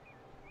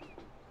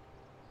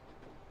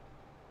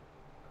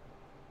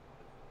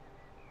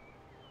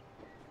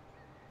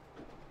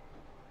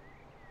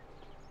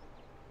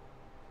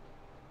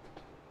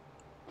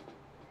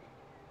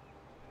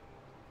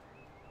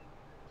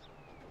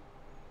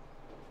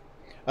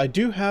 I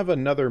do have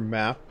another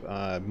map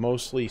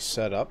mostly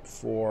set up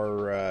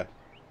for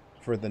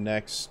the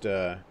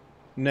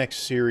next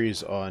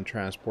series on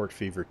Transport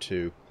Fever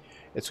 2.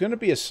 It's going to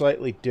be a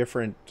slightly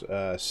different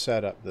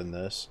setup than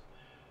this.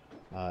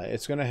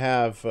 It's going to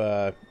have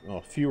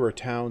well, fewer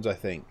towns, I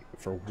think,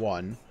 for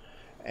one,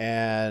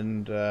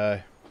 and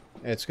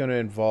it's going to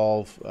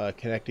involve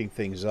connecting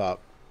things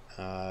up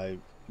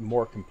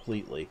more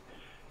completely.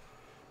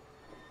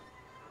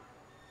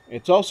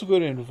 It's also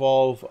going to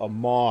involve a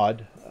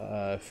mod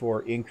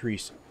for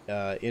increased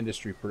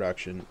industry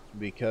production,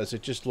 because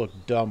it just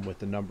looked dumb with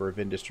the number of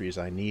industries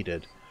I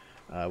needed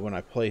when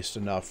I placed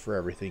enough for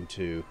everything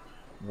to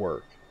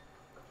work.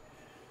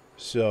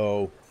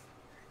 So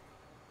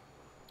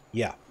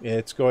yeah,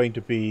 it's going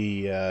to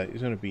be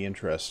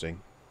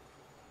interesting.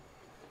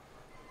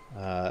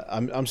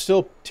 I'm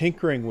still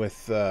tinkering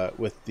with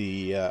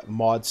the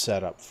mod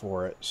setup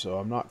for it, so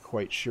I'm not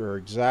quite sure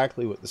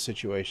exactly what the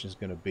situation is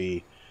going to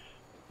be.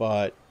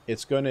 But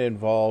it's going to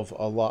involve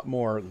a lot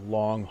more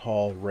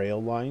long-haul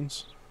rail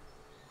lines.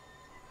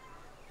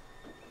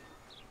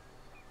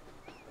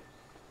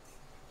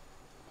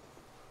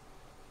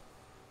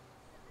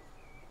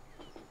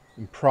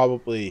 And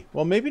probably,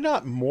 well, maybe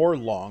not more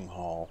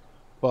long-haul,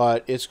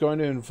 but it's going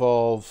to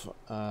involve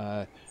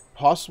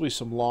possibly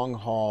some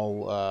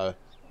long-haul,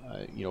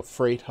 you know,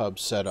 freight hub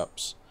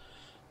setups.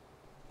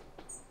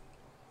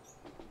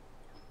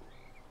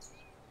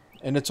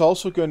 And it's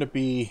also going to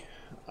be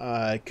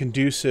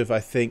conducive, I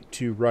think,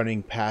 to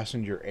running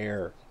passenger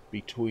air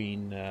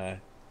between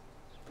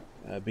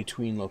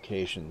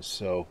locations.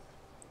 So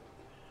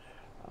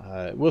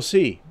we'll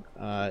see.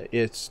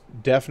 It's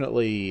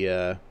definitely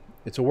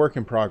it's a work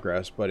in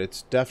progress, but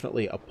it's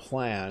definitely a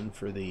plan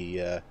for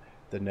the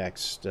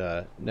next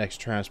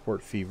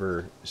Transport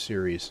Fever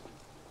series.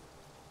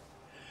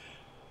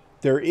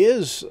 There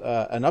is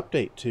an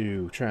update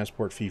to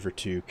Transport Fever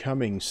 2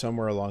 coming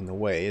somewhere along the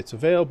way. It's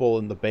available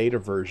in the beta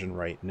version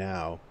right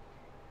now.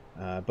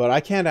 But I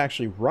can't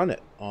actually run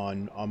it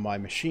on my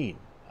machine.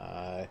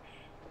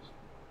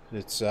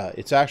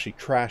 It's actually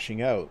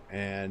crashing out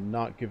and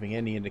not giving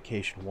any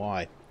indication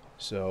why.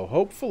 So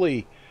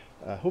hopefully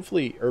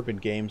Urban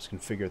Games can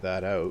figure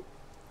that out.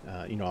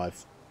 You know,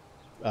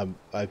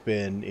 I've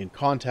been in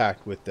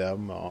contact with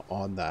them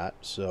on that,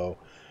 so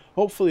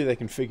hopefully they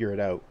can figure it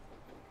out.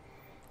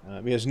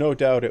 Because no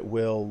doubt it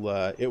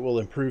will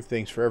improve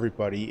things for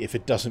everybody if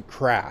it doesn't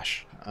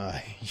crash.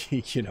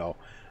 You know,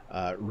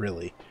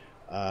 really.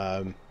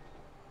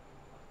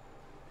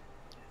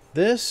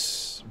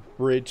 This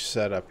bridge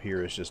setup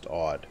here is just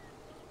odd.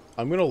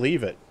 I'm going to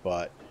leave it,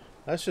 but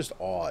that's just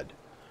odd.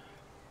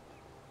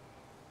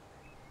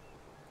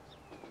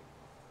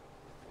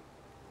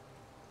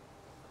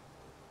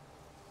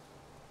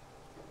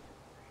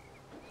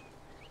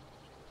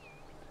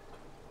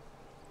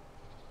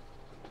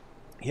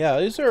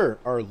 Yeah, these are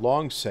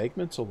long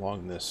segments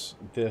along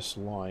this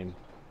line.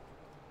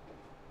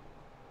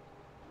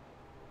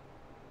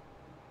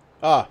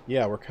 Ah,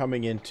 yeah, we're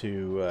coming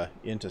into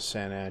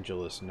San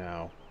Angeles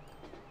now.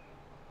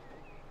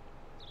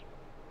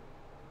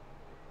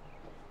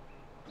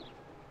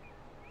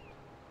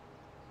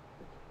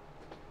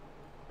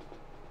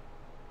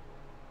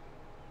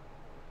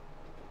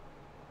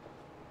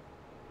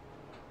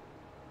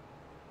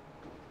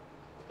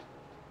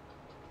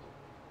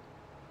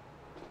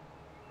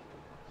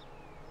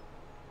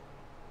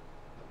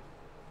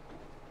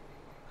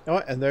 Oh,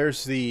 and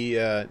there's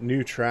the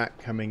new track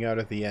coming out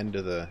at the end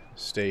of the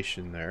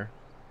station there.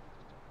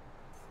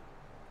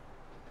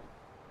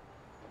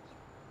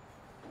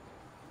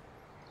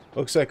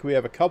 Looks like we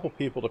have a couple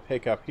people to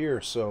pick up here,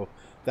 so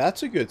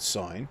that's a good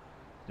sign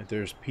that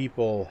there's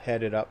people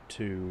headed up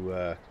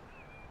to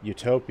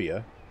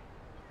Utopia.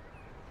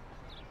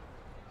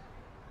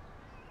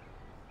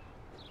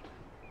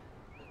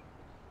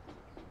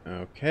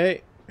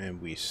 Okay,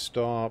 and we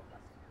stop.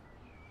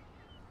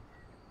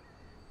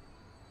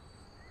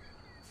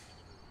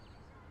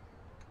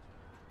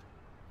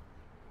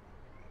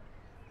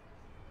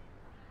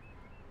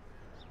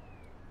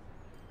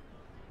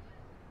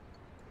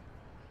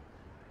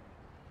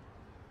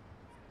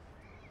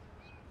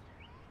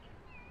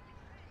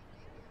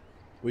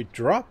 We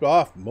dropped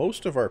off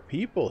most of our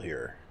people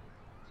here.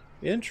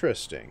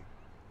 Interesting.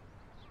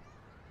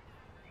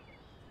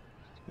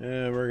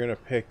 And we're gonna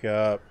pick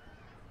up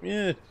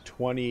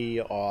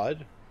 20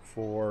 odd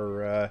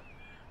for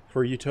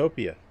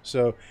Utopia.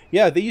 So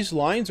yeah, these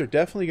lines are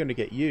definitely going to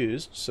get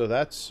used. So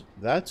that's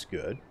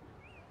good.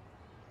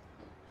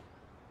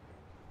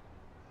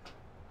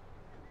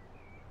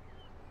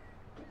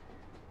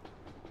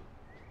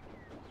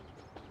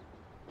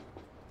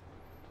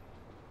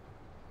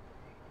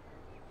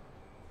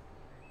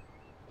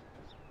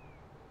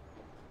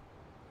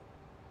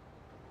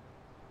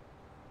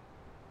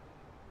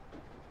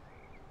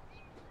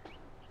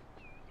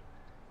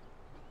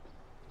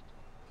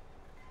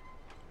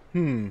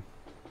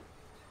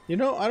 You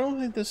know, I don't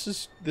think this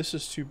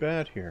is too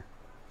bad here.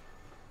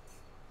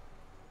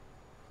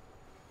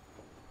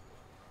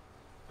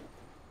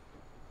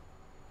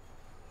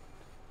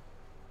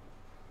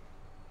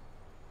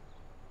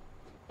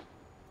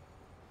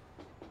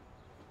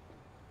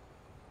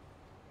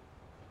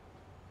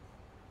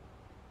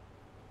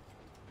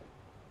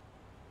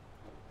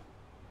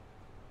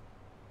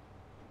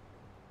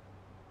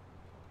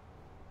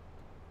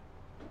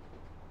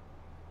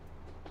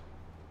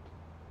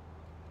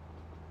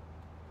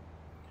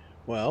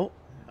 Well,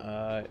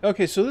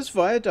 okay, so this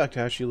viaduct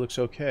actually looks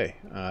okay,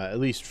 at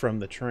least from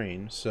the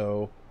train.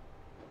 So,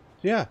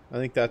 yeah, I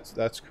think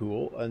that's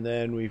cool. And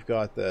then we've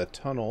got the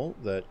tunnel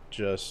that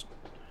just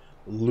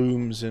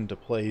looms into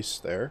place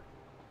there.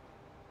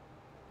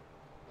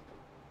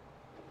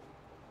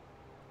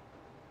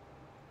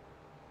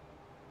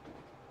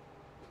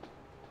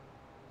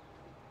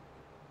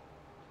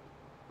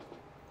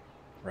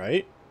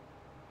 Right?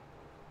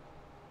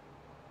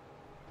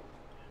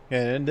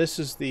 And this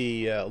is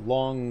the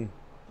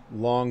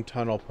long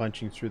tunnel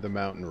punching through the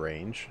mountain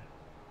range.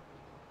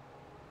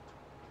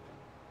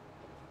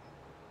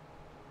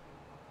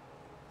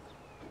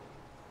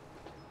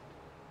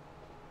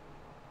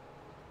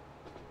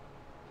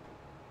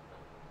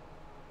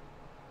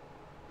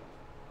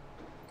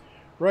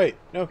 Right.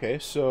 Okay.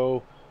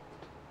 So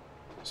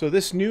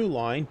this new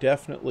line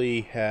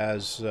definitely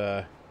has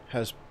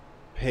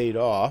paid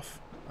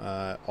off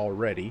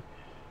already.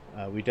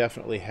 We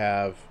definitely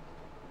have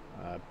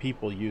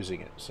people using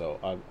it, so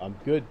I'm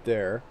good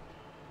there.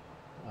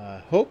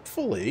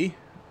 Hopefully,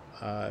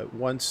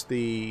 once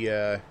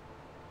the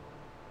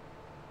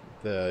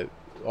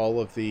all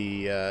of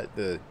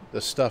the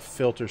stuff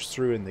filters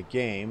through in the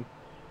game,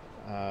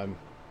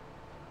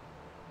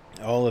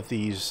 all of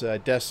these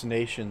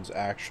destinations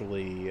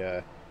actually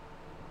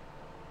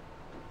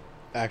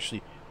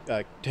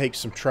take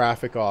some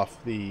traffic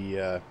off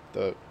the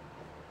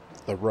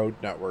road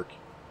network.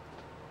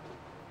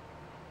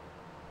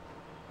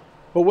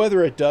 But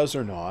whether it does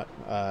or not,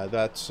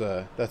 that's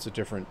a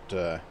different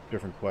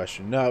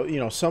question. Now, you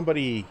know,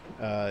 somebody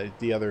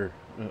the other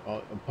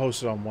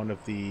posted on one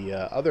of the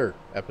other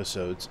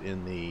episodes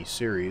in the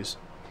series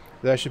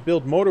that I should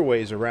build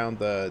motorways around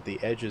the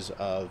edges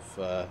of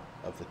the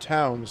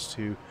towns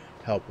to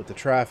help with the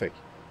traffic.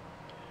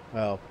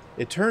 Well,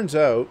 it turns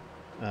out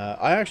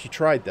I actually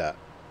tried that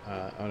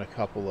on a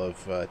couple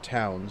of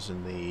towns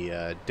in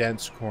the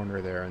dense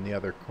corner there and the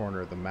other corner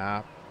of the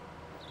map,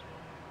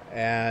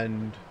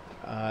 and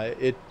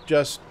it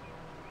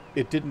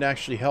didn't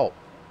actually help.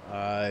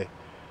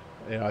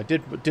 You know, I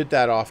did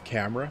that off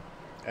camera,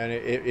 and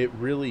it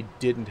really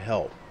didn't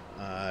help.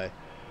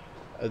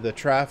 The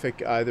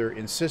traffic either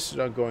insisted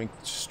on going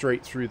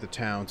straight through the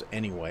towns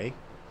anyway,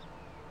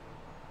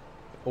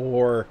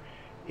 or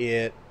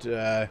it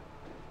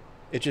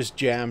just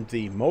jammed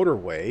the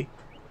motorway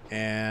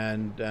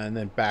and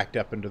then backed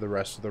up into the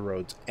rest of the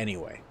roads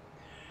anyway.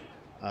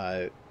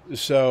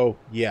 So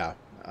yeah.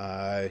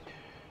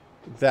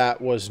 That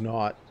was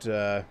not,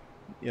 you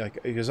know,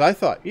 because I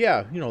thought,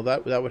 yeah, you know,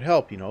 that would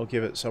help, you know,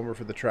 give it somewhere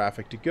for the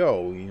traffic to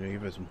go, you know,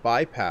 give it some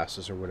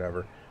bypasses or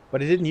whatever,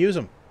 but it didn't use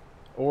them,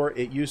 or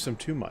it used them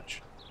too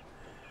much.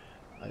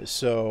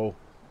 So,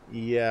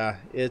 yeah,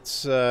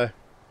 it's not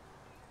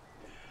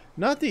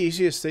the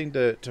easiest thing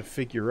to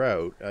figure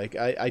out. Like,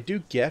 I do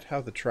get how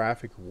the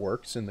traffic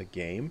works in the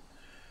game,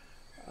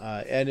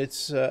 and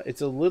it's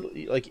a little,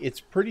 like,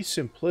 it's pretty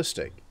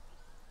simplistic.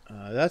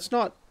 That's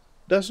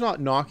not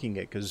knocking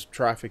it, because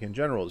traffic in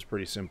general is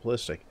pretty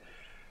simplistic.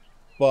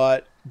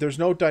 But there's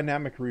no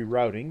dynamic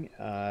rerouting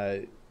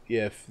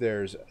if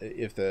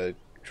the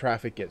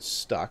traffic gets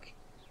stuck,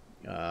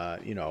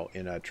 you know,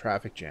 in a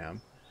traffic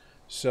jam.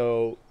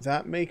 So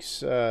that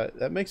makes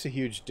a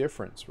huge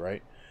difference,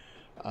 right?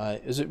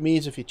 As it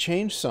means if you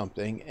change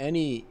something,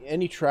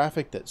 any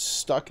traffic that's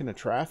stuck in a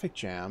traffic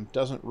jam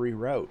doesn't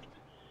reroute,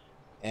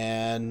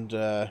 and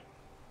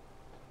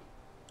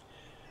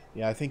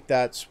Yeah, I think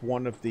that's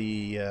one of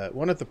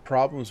the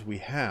problems we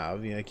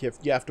have. You know,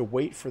 you have to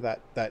wait for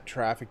that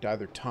traffic to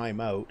either time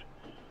out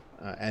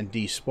and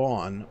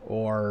despawn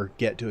or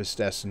get to its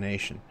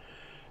destination.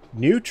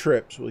 New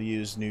trips will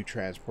use new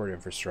transport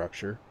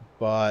infrastructure,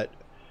 but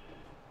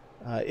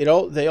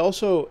they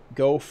also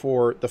go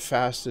for the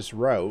fastest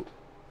route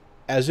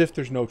as if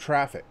there's no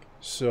traffic.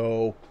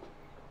 So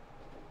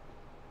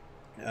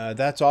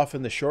that's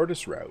often the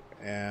shortest route,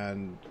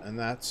 and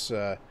that's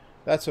a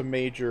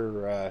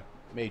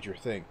major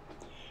thing.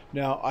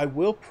 Now, I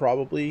will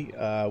probably,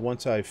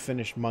 once I've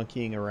finished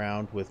monkeying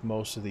around with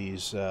most of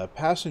these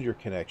passenger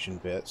connection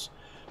bits,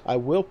 I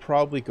will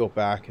probably go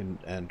back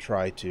and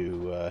try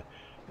to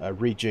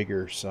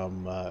rejigger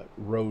some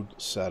road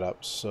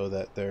setups so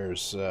that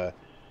there's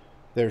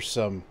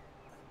some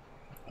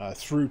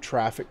through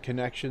traffic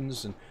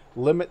connections, and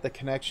limit the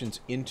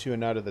connections into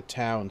and out of the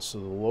town so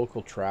the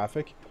local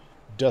traffic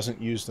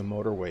doesn't use the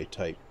motorway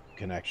type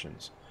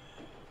connections.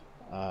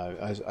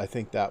 I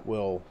think that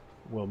will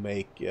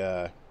make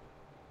a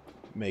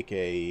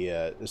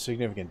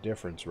significant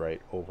difference,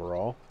 right,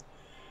 overall.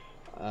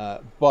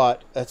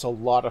 But that's a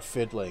lot of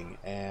fiddling,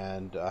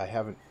 and I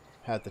haven't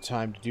had the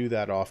time to do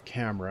that off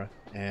camera,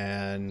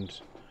 and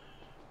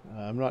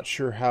I'm not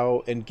sure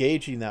how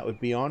engaging that would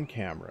be on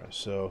camera.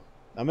 So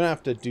I'm gonna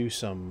have to do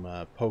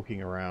some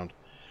poking around.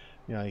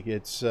 You know,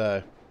 it's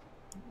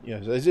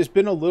it's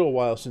been a little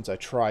while since I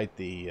tried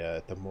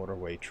the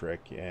motorway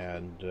trick,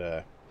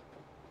 and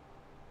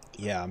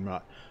yeah,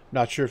 I'm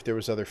not sure if there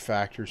was other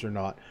factors or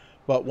not.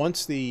 But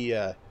once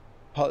the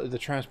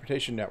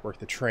transportation network,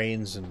 the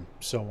trains and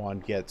so on,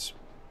 gets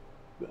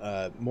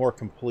more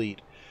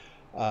complete,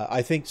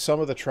 I think some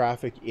of the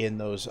traffic in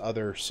those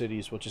other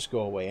cities will just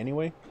go away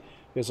anyway,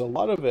 because a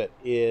lot of it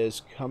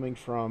is coming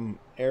from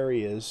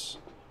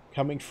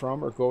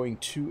or going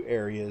to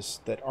areas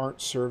that aren't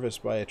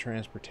serviced by a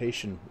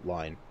transportation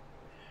line,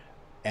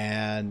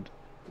 and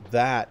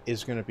that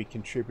is going to be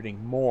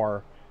contributing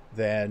more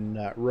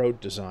than road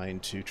design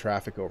to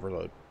traffic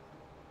overload.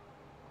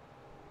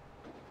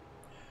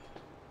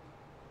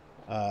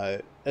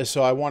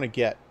 So I want to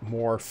get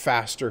more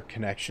faster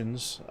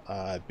connections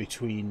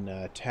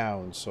between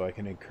towns, so I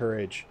can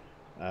encourage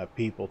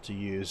people to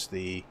use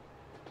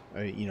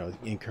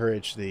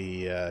encourage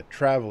the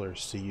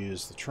travelers to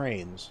use the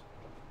trains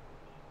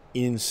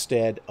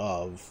instead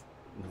of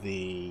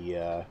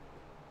the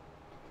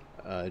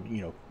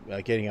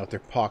getting out their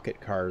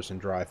pocket cars and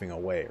driving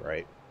away,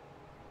 right?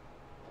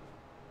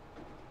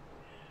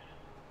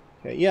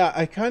 Okay, yeah,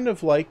 I kind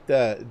of like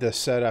the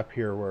setup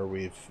here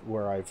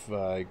where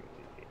I've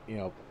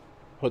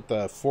put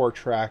the 4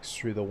 tracks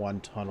through the one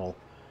tunnel,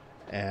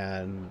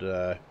 and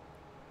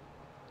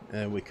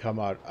we come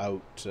out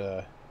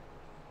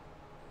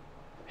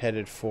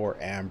headed for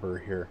Amber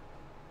here.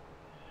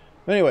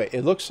 But anyway,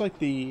 it looks like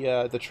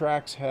the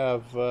tracks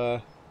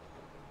have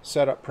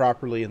set up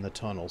properly in the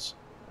tunnels,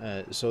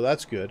 so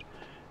that's good.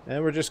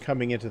 And we're just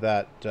coming into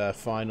that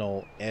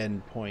final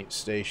endpoint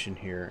station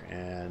here,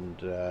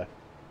 and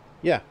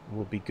yeah,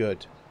 we'll be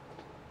good.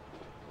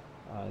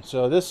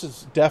 So this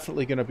is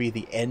definitely going to be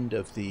the end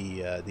of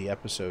the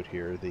episode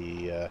here.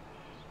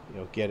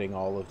 Getting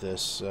all of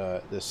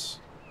this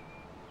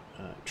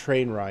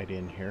train ride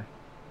in here.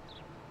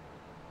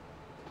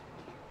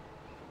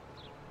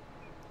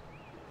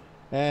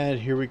 And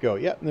here we go.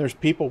 Yep, there's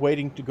people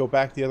waiting to go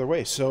back the other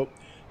way. So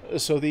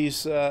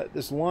this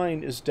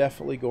line is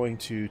definitely going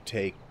to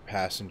take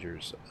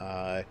passengers,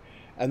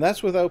 and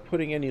that's without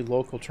putting any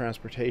local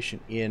transportation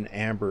in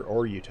Amber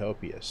or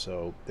Utopia.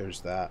 So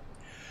there's that.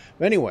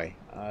 But anyway,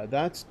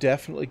 that's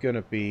definitely going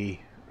to be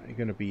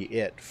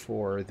it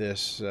for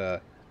this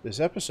this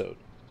episode.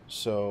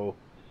 So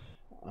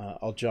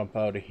I'll jump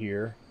out of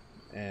here,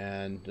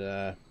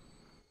 and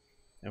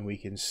we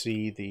can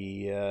see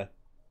the.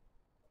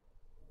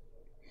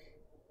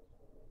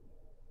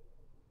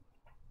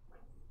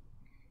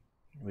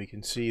 We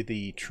can see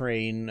the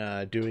train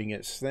doing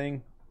its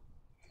thing.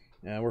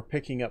 We're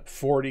picking up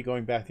 40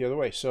 going back the other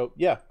way. So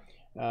yeah,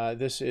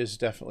 this is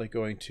definitely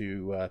going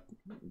to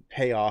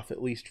pay off,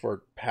 at least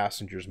for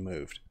passengers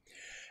moved.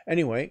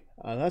 Anyway,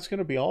 that's going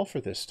to be all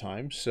for this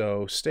time.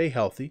 So stay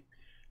healthy.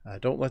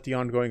 Don't let the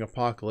ongoing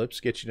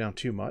apocalypse get you down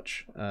too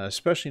much,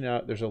 especially now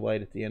that there's a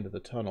light at the end of the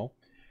tunnel.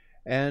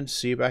 And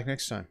see you back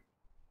next time.